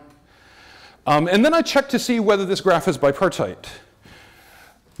time. And then I check to see whether this graph is bipartite.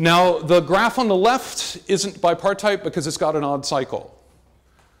 Now, the graph on the left isn't bipartite because it's got an odd cycle.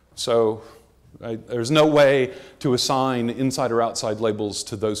 So there's no way to assign inside or outside labels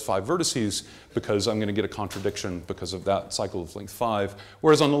to those 5 vertices because I'm going to get a contradiction because of that cycle of length 5.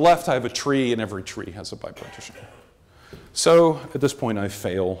 Whereas on the left, I have a tree, and every tree has a bipartition. So at this point, I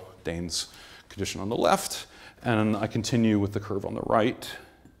fail Dane's condition on the left, and I continue with the curve on the right.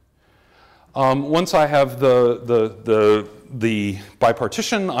 Once I have the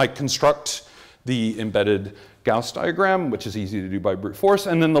bipartition, I construct the embedded Gauss diagram, which is easy to do by brute force.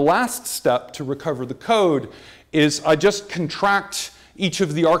 And then the last step to recover the code is I just contract each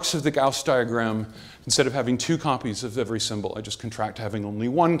of the arcs of the Gauss diagram. Instead of having 2 copies of every symbol, I just contract having only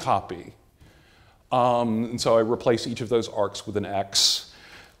 1 copy. And so I replace each of those arcs with an X.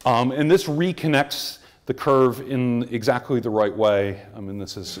 And this reconnects the curve in exactly the right way. I mean,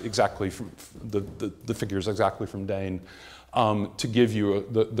 this is exactly from the figures exactly from Dane to give you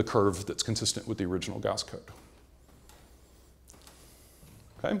the curve that's consistent with the original Gauss code.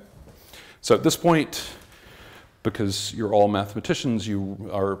 Okay? So at this point, because you're all mathematicians, you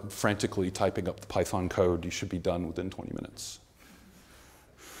are frantically typing up the Python code. You should be done within 20 minutes.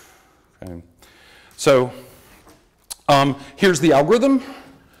 Okay. So here's the algorithm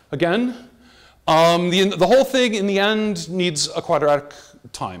again. The whole thing in the end needs a quadratic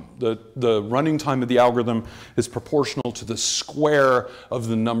time. The running time of the algorithm is proportional to the square of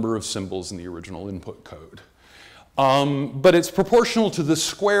the number of symbols in the original input code. But it's proportional to the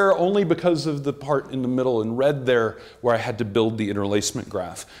square only because of the part in the middle in red there where I had to build the interlacement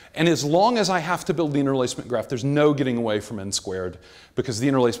graph. And as long as I have to build the interlacement graph, there's no getting away from n squared because the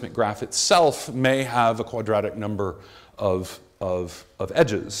interlacement graph itself may have a quadratic number of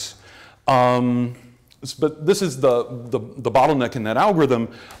edges. But this is the bottleneck in that algorithm.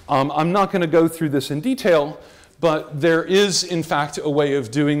 I'm not going to go through this in detail, but there is, in fact, a way of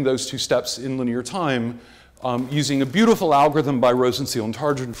doing those 2 steps in linear time using a beautiful algorithm by Rosenstiel and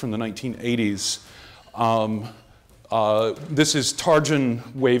Tarjan from the 1980s. This is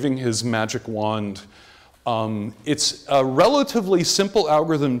Tarjan waving his magic wand. It's a relatively simple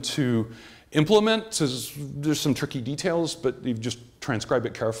algorithm to implement. There's some tricky details, but you just transcribe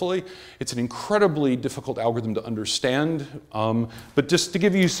it carefully. It's an incredibly difficult algorithm to understand. But just to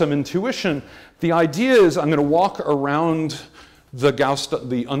give you some intuition, the idea is I'm going to walk around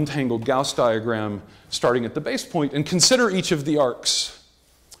the untangled Gauss diagram starting at the base point and consider each of the arcs.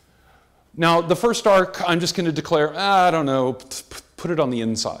 Now, the first arc, I'm just going to declare, I don't know, put it on the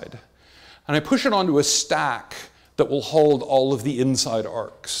inside. And I push it onto a stack that will hold all of the inside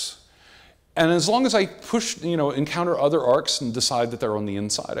arcs. And as long as I encounter other arcs and decide that they're on the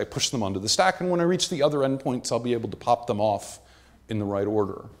inside, I push them onto the stack. And when I reach the other endpoints, I'll be able to pop them off in the right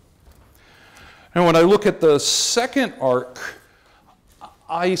order. And when I look at the second arc,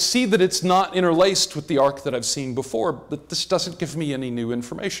 I see that it's not interlaced with the arc that I've seen before, but this doesn't give me any new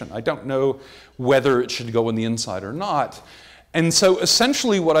information. I don't know whether it should go on the inside or not. And so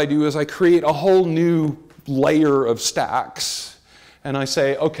essentially what I do is I create a whole new layer of stacks, and I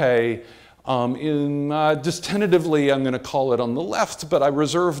say, okay, just tentatively I'm going to call it on the left, but I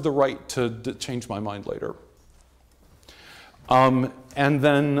reserve the right to change my mind later. And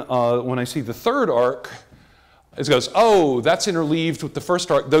then when I see the third arc, it goes, oh, that's interleaved with the first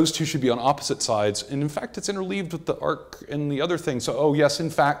arc. Those two should be on opposite sides. And in fact, it's interleaved with the arc in the other thing. So, oh, yes, in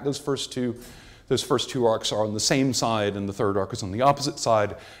fact, those first two arcs are on the same side, and the third arc is on the opposite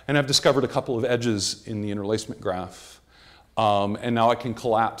side. And I've discovered a couple of edges in the interlacement graph. And now I can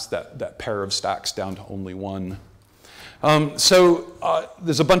collapse that pair of stacks down to only one. There's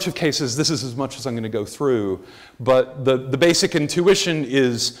a bunch of cases. This is as much as I'm going to go through. But the basic intuition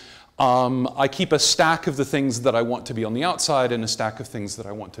is I keep a stack of the things that I want to be on the outside and a stack of things that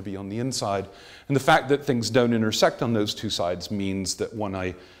I want to be on the inside. And the fact that things don't intersect on those two sides means that when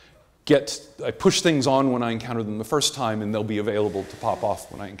I push things on when I encounter them the first time, and they'll be available to pop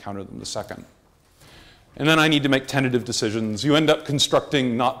off when I encounter them the second. And then I need to make tentative decisions. You end up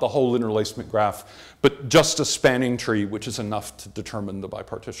constructing not the whole interlacement graph, but just a spanning tree, which is enough to determine the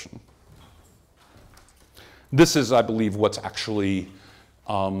bipartition. This is, I believe, what's actually,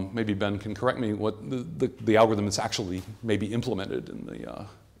 maybe Ben can correct me, what the algorithm is actually maybe implemented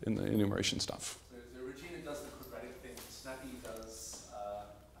in the enumeration stuff. The Regina does the quadratic thing. Snappy does, I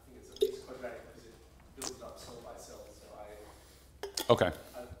think it's at least quadratic because it builds up cell by cell. So Okay.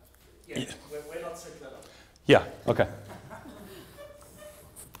 Yeah, we're not so clever. Yeah, okay.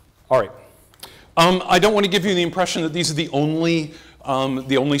 All right. I don't want to give you the impression that these are the only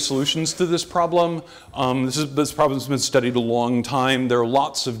solutions to this problem. This problem's been studied a long time. There are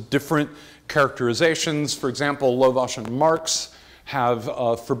lots of different characterizations. For example, Lovash and Marx have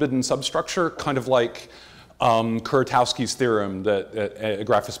a forbidden substructure, kind of like Kuratowski's theorem that a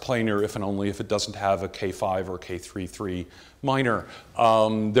graph is planar if and only if it doesn't have a K5 or K33 minor.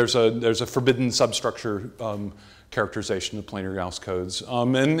 There's a forbidden substructure characterization of planar Gauss codes.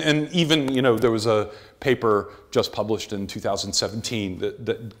 And even, there was a paper just published in 2017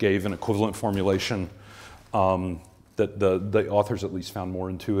 that gave an equivalent formulation that the authors at least found more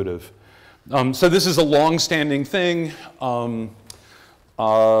intuitive. So this is a long-standing thing.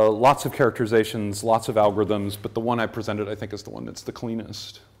 Lots of characterizations, lots of algorithms, but the one I presented, I think, is the one that's the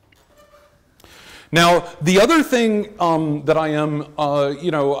cleanest. Now, the other thing that I am,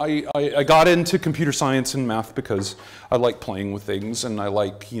 I got into computer science and math because I like playing with things and I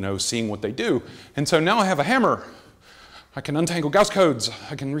like, seeing what they do. And so now I have a hammer. I can untangle Gauss codes.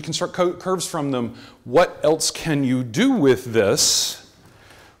 I can reconstruct curves from them. What else can you do with this?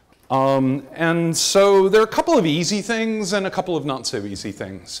 And so there are a couple of easy things and a couple of not so easy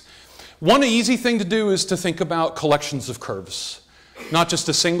things. One easy thing to do is to think about collections of curves. Not just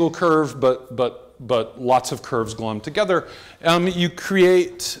a single curve, but lots of curves glommed together. You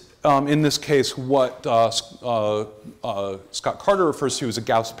create, in this case, what Scott Carter refers to as a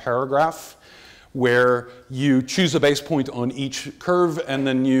Gauss paragraph, where you choose a base point on each curve, and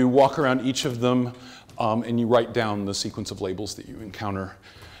then you walk around each of them, and you write down the sequence of labels that you encounter.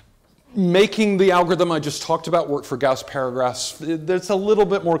 Making the algorithm I just talked about work for Gauss paragraphs, it's a little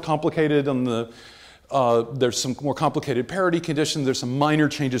bit more complicated on the there's some more complicated parity conditions. There's some minor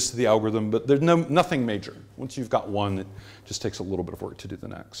changes to the algorithm, but there's nothing major. Once you've got one, it just takes a little bit of work to do the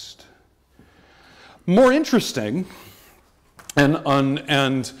next. More interesting,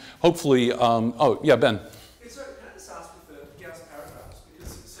 and hopefully, oh yeah, Ben. So can I just ask for Gauss paragraphs?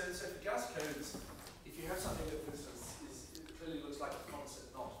 Because so for Gauss codes, if you have something that, for instance, it clearly looks like a constant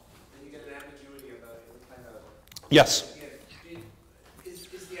knot, then you get an ambiguity in the planar. Yes.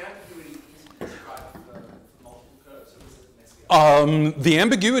 The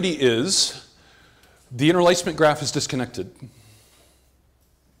ambiguity is the interlacement graph is disconnected,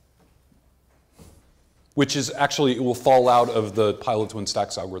 which is actually, it will fall out of the pile of twin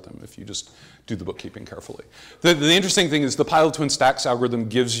stacks algorithm if you just do the bookkeeping carefully. The interesting thing is the pile of twin stacks algorithm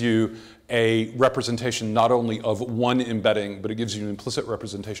gives you a representation not only of one embedding, but it gives you an implicit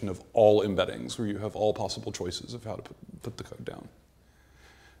representation of all embeddings, where you have all possible choices of how to put the code down.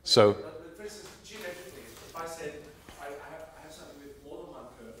 So, for instance, geometrically, if I said I have something with more than one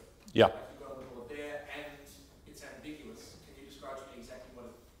curve, yeah. like you've got a little there, and it's ambiguous, can you describe to me exactly what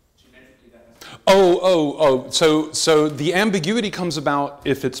geometrically that has to do? So the ambiguity comes about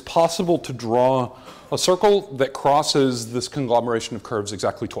if it's possible to draw a circle that crosses this conglomeration of curves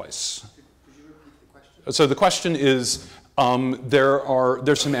exactly twice. Could you repeat the question? So the question is,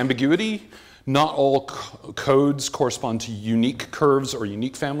 there's some ambiguity Not all codes correspond to unique curves or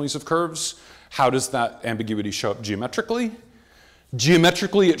unique families of curves. How does that ambiguity show up geometrically?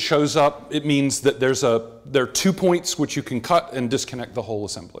 Geometrically, it shows up, it means that there are 2 points which you can cut and disconnect the whole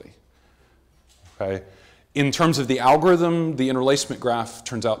assembly. Okay? In terms of the algorithm, the interlacement graph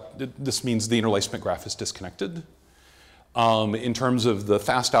turns out, this means the interlacement graph is disconnected. In terms of the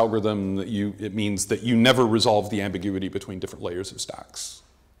fast algorithm, it means that you never resolve the ambiguity between different layers of stacks.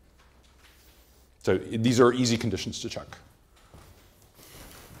 So these are easy conditions to check.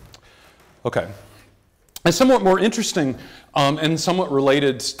 Okay. And somewhat more interesting and somewhat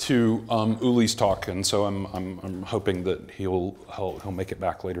related to Uli's talk, and so I'm hoping that he'll make it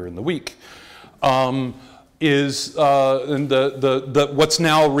back later in the week, is what's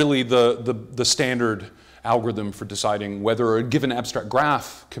now really the standard algorithm for deciding whether a given abstract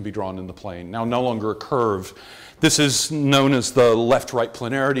graph can be drawn in the plane. Now, no longer a curve. This is known as the left-right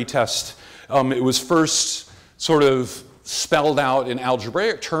planarity test. It was first sort of spelled out in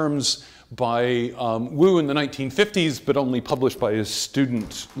algebraic terms by Vous in the 1950s, but only published by his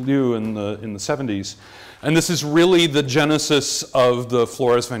student Liu in the 70s. And this is really the genesis of the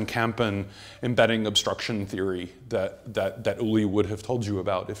Flores-Van Kampen embedding obstruction theory that Uli would have told you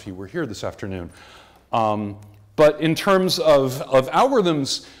about if he were here this afternoon. But in terms of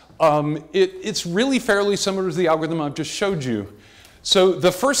algorithms, it's really fairly similar to the algorithm I've just showed you. So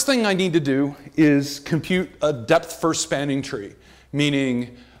the first thing I need to do is compute a depth-first spanning tree,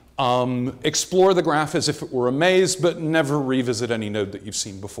 meaning explore the graph as if it were a maze, but never revisit any node that you've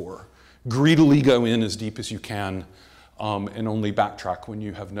seen before. Greedily go in as deep as you can and only backtrack when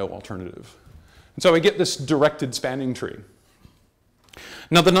you have no alternative. And so I get this directed spanning tree.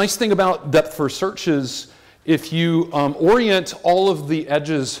 Now the nice thing about depth-first search is if you orient all of the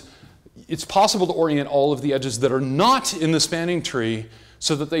edges, it's possible to orient all of the edges that are not in the spanning tree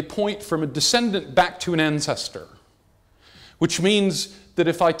so that they point from a descendant back to an ancestor. Which means that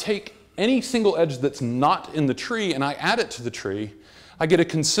if I take any single edge that's not in the tree and I add it to the tree, I get a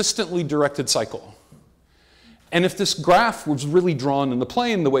consistently directed cycle. And if this graph was really drawn in the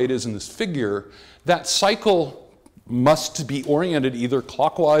plane the way it is in this figure, that cycle must be oriented either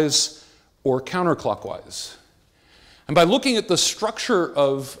clockwise or counterclockwise. And by looking at the structure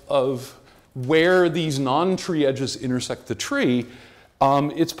of where these non-tree edges intersect the tree,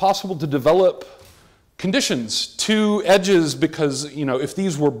 it's possible to develop conditions, 2 edges, because if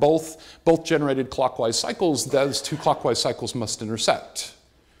these were both generated clockwise cycles, those 2 clockwise cycles must intersect.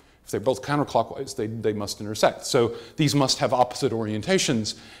 If they're both counterclockwise, they must intersect. So these must have opposite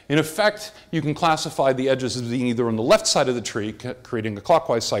orientations. In effect, you can classify the edges as being either on the left side of the tree, creating a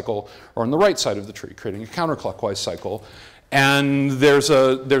clockwise cycle, or on the right side of the tree, creating a counterclockwise cycle. And there's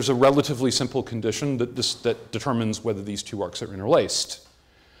a relatively simple condition that determines whether these 2 arcs are interlaced.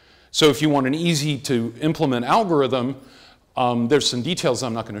 So if you want an easy to implement algorithm, there's some details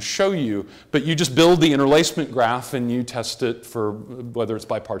I'm not going to show you, but you just build the interlacement graph and you test it for whether it's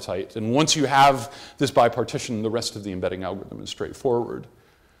bipartite. And once you have this bipartition, the rest of the embedding algorithm is straightforward.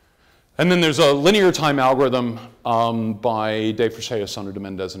 And then there's a linear time algorithm by De Frechea, Sono de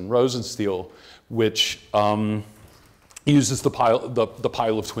Mendez, and Rosenstiel, which uses the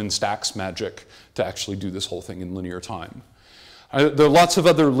pile of twin stacks magic to actually do this whole thing in linear time. There are lots of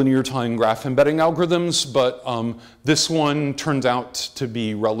other linear time graph embedding algorithms, but this one turns out to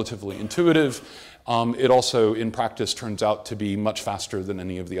be relatively intuitive. It also, in practice, turns out to be much faster than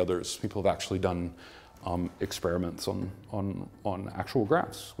any of the others. People have actually done experiments on actual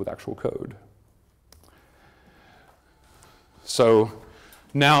graphs with actual code. So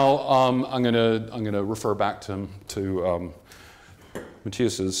now I'm gonna refer back to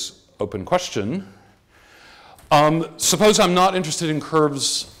Matthias's open question. Suppose I'm not interested in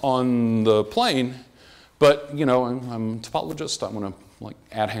curves on the plane, but I'm a topologist. I want to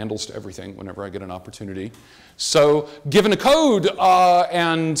add handles to everything whenever I get an opportunity. So given a code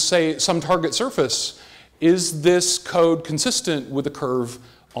and say some target surface, is this code consistent with a curve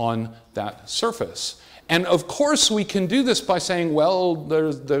on that surface? And of course we can do this by saying, well,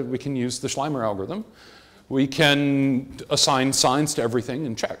 we can use the Schleimer algorithm. We can assign signs to everything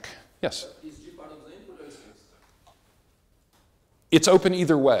and check. Yes? It's open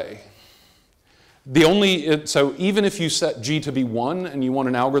either way. So even if you set G to be 1 and you want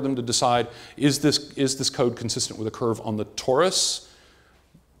an algorithm to decide, is this code consistent with a curve on the torus,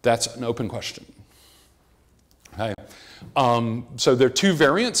 that's an open question. Okay. So there are 2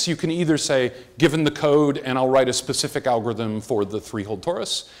 variants. You can either say, given the code and I'll write a specific algorithm for the 3-hole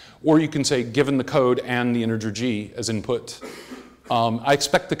torus, or you can say, given the code and the integer G as input. I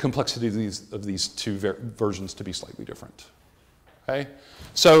expect the complexity of these 2 versions to be slightly different. Okay?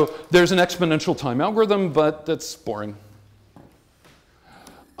 So there's an exponential time algorithm, but that's boring.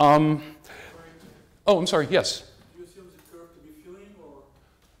 Oh, I'm sorry, yes? Do you assume the curve to be filling or?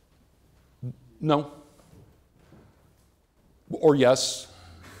 No. Or yes.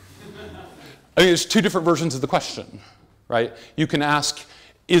 I mean, there's two different versions of the question, right? You can ask,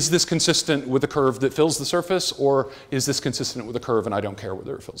 is this consistent with a curve that fills the surface, or is this consistent with a curve and I don't care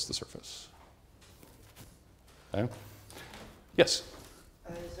whether it fills the surface? Okay. Yes?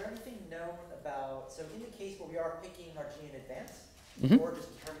 Is there anything known about, so in the case where we are picking our G in advance, Mm-hmm. or just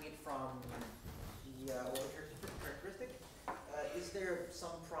determining it from the characteristic, is there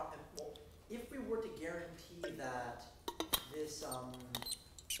some problem, well, if we were to guarantee that this,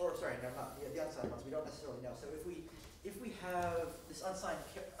 or sorry, no, not the unsigned ones, we don't necessarily know. So if we have this unsigned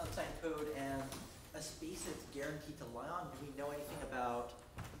code and a space that's guaranteed to lie on, do we know anything about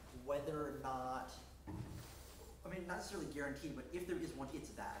whether or not, I mean, not necessarily guaranteed, but if there is one, it's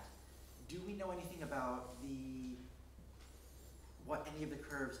that. Do we know anything about what any of the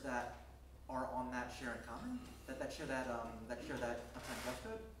curves that are on that share in common? That share that unsigned Gauss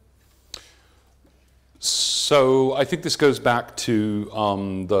code? So I think this goes back to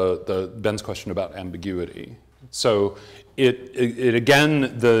the Ben's question about ambiguity. So it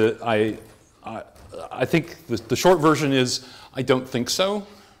again, I think the short version is I don't think so.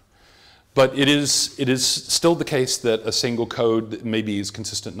 But it is still the case that a single code maybe is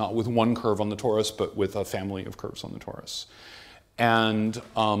consistent not with one curve on the torus, but with a family of curves on the torus. And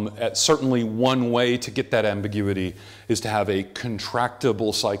certainly one way to get that ambiguity is to have a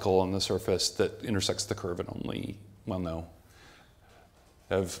contractible cycle on the surface that intersects the curve and only, well, no,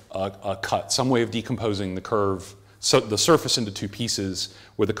 have a cut, some way of decomposing the curve, so the surface into two pieces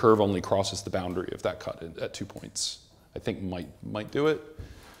where the curve only crosses the boundary of that cut at 2 points. I think might do it.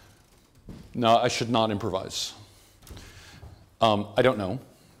 No, I should not improvise. I don't know.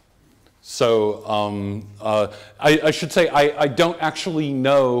 So I should say I don't actually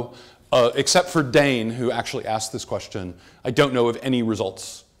know, except for Dane, who actually asked this question, I don't know of any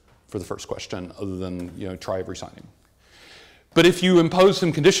results for the first question other than try every signing. But if you impose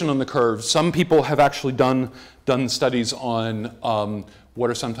some condition on the curve, some people have actually done studies on what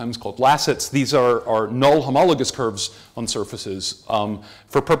are sometimes called lassets. These are null homologous curves on surfaces.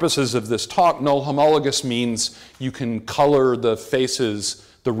 For purposes of this talk, null homologous means you can color the faces,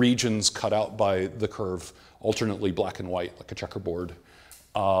 the regions cut out by the curve, alternately black and white, like a checkerboard.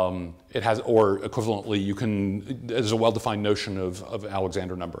 It has, or equivalently, you can, there's a well-defined notion of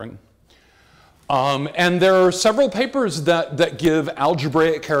Alexander numbering. And there are several papers that give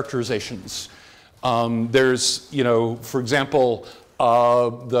algebraic characterizations. There's, for example,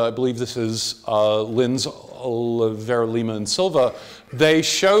 I believe this is Linz, Oliveira, Lima, and Silva. They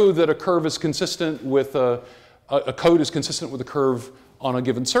show that a curve is consistent with a code is consistent with a curve on a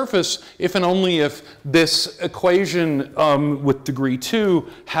given surface if and only if this equation with degree 2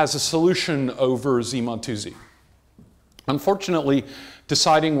 has a solution over Z mod 2Z. Unfortunately,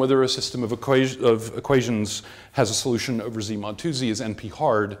 deciding whether a system of equations has a solution over Z mod 2Z is NP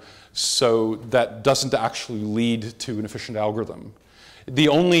hard, so that doesn't actually lead to an efficient algorithm.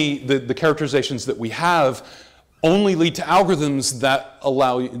 The characterizations that we have only lead to algorithms that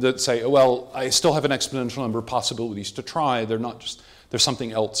that say, well, I still have an exponential number of possibilities to try. They're not just, there's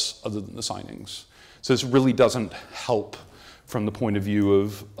something else other than the signings. So this really doesn't help from the point of view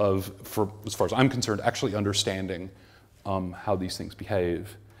of as far as I'm concerned, actually understanding how these things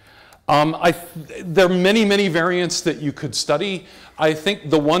behave. There are many, many variants that you could study. I think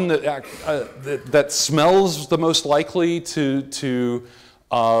the one that smells the most likely to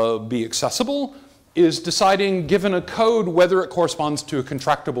be accessible is deciding, given a code, whether it corresponds to a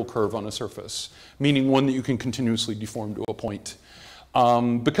contractible curve on a surface, meaning one that you can continuously deform to a point.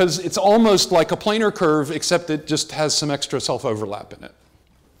 Because it's almost like a planar curve, except it just has some extra self-overlap in it.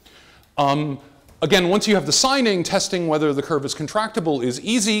 Again, once you have the signing, testing whether the curve is contractible is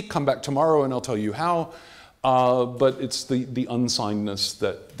easy. Come back tomorrow and I'll tell you how. But it's the unsignedness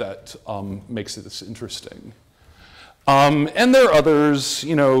that makes this interesting. And there are others,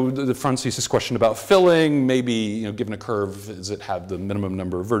 the Francis's question about filling, maybe, given a curve, does it have the minimum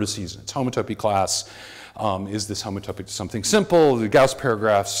number of vertices in its homotopy class? Is this homotopy to something simple? The Gauss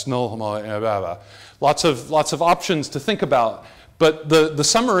paragraphs, null homotopy, blah, blah, blah. Lots of options to think about. But the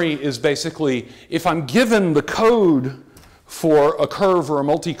summary is basically, if I'm given the code for a curve or a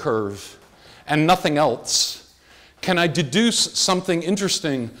multi-curve and nothing else, can I deduce something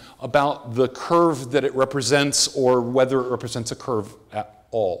interesting about the curve that it represents or whether it represents a curve at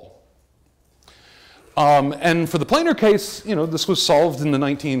all? And for the planar case, this was solved in the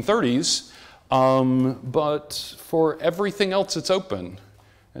 1930s. But for everything else, it's open.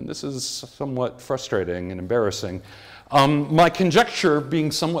 And this is somewhat frustrating and embarrassing. My conjecture,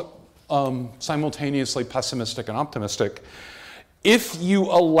 being somewhat simultaneously pessimistic and optimistic, if you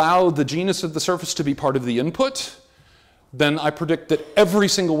allow the genus of the surface to be part of the input, then I predict that every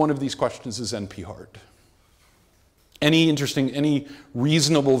single one of these questions is NP-hard. Any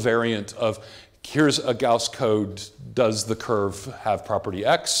reasonable variant of here's a Gauss code, does the curve have property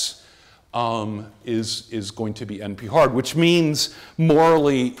X, is going to be NP-hard, which means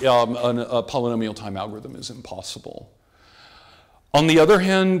morally a polynomial time algorithm is impossible. On the other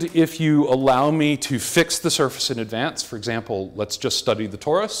hand, if you allow me to fix the surface in advance, for example, let's just study the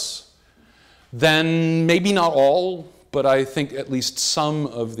torus, then maybe not all, but I think at least some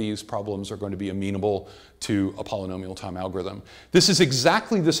of these problems are going to be amenable to a polynomial time algorithm. This is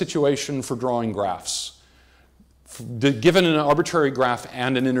exactly the situation for drawing graphs. Given an arbitrary graph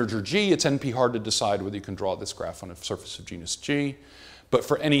and an integer g, it's NP-hard to decide whether you can draw this graph on a surface of genus g. But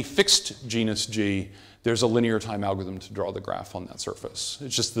for any fixed genus g, there's a linear time algorithm to draw the graph on that surface.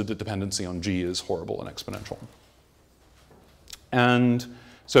 It's just that the dependency on g is horrible and exponential. And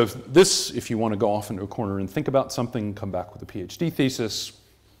so if you want to go off into a corner and think about something, come back with a PhD thesis.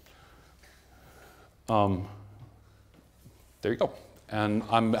 There you go. And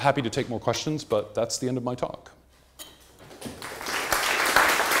I'm happy to take more questions, but that's the end of my talk.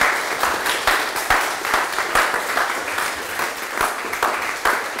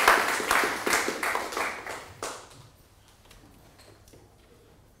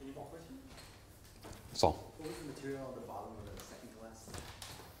 Any more questions? That's all. What was the material on the bottom of the second class?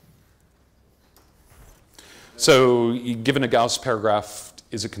 So given a Gauss paragraph,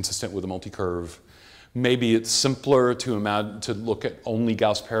 is it consistent with a multi-curve? Maybe it's simpler to look at only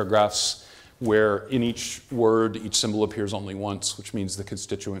Gauss paragraphs where in each word, each symbol appears only once, which means the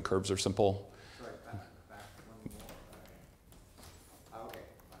constituent curves are simple. Sorry, back one more. Okay.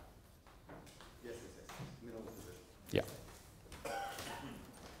 Yes. Middle position. Yeah.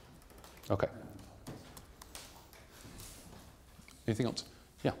 Okay. Anything else?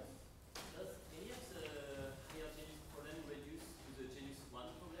 Yeah. Does any of the higher genus problem reduce to the genus 1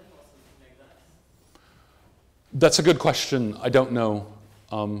 problem or something like that? That's a good question. I don't know.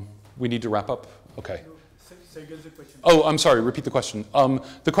 We need to wrap up? Okay. Say again the question. Oh, I'm sorry. Repeat the question.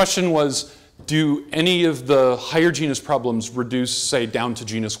 The question was, do any of the higher genus problems reduce, say, down to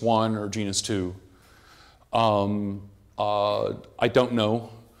genus 1 or genus 2? I don't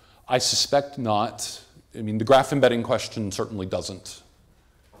know. I suspect not. I mean, the graph embedding question certainly doesn't.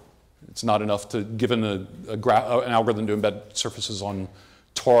 It's not enough to, given an algorithm to embed surfaces on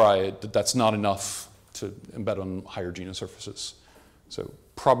tori, that's not enough to embed on higher genus surfaces. So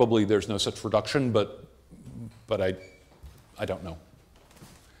probably there's no such reduction, but I don't know.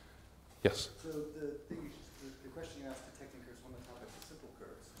 Yes? So the question you asked the technical curves on the topic of simple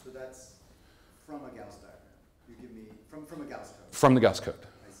curves. So that's from a Gauss diagram. You give me from a Gauss code. From the Gauss code.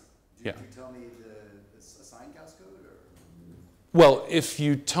 I see. Yeah. Do you tell me the assigned Gauss code, or? Well, if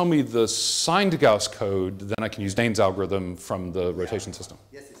you tell me the signed Gauss code, then I can use Dane's algorithm from the rotation system.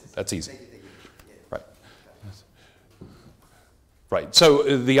 Yes. That's easy. Thank you. Yeah. Right. Right.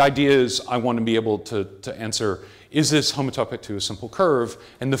 So the idea is I want to be able to answer, is this homotopic to a simple curve?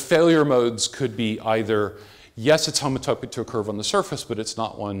 And the failure modes could be either, yes, it's homotopic to a curve on the surface, but it's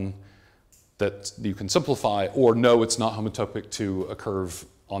not one that you can simplify, or no, it's not homotopic to a curve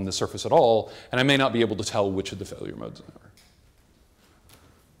on the surface at all, and I may not be able to tell which of the failure modes are.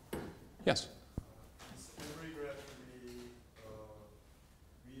 Yes? Every graph can be,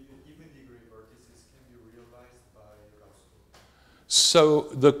 with even degree vertices can be realized by Gauss code. So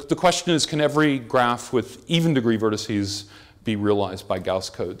the question is, can every graph with even degree vertices be realized by Gauss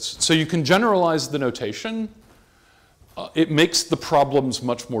codes? So you can generalize the notation. It makes the problems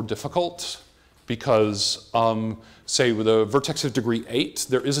much more difficult because, say, with a vertex of degree 8,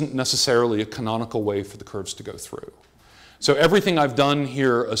 there isn't necessarily a canonical way for the curves to go through. So everything I've done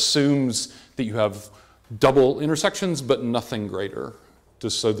here assumes that you have double intersections, but nothing greater,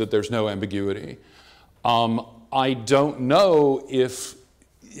 just so that there's no ambiguity. I don't know if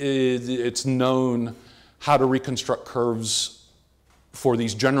it's known how to reconstruct curves for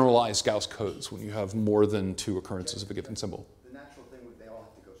these generalized Gauss codes when you have more than 2 occurrences of a given symbol. The natural thing would they all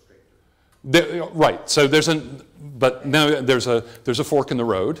have to go straight through. Right. So but now there's a fork in the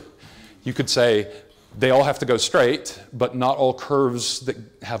road. You could say they all have to go straight, but not all curves that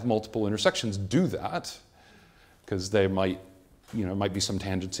have multiple intersections do that, because they might be some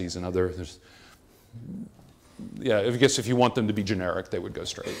tangencies and yeah, I guess if you want them to be generic, they would go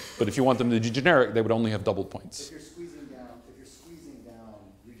straight. But if you want them to be generic, they would only have doubled points. If you're squeezing down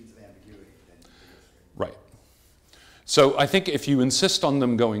regions of ambiguity, then So I think if you insist on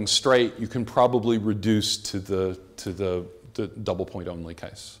them going straight, you can probably reduce to the double point only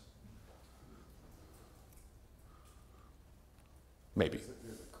case. Maybe.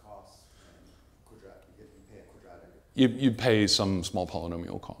 There's a cost in quadratic. You pay a quadratic. You'd pay some small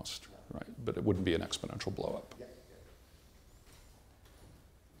polynomial cost, right? But it wouldn't be an exponential blowup. Yeah.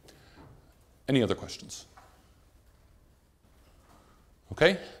 Any other questions?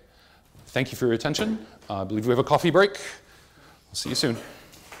 Okay. Thank you for your attention. I believe we have a coffee break. I'll see you soon.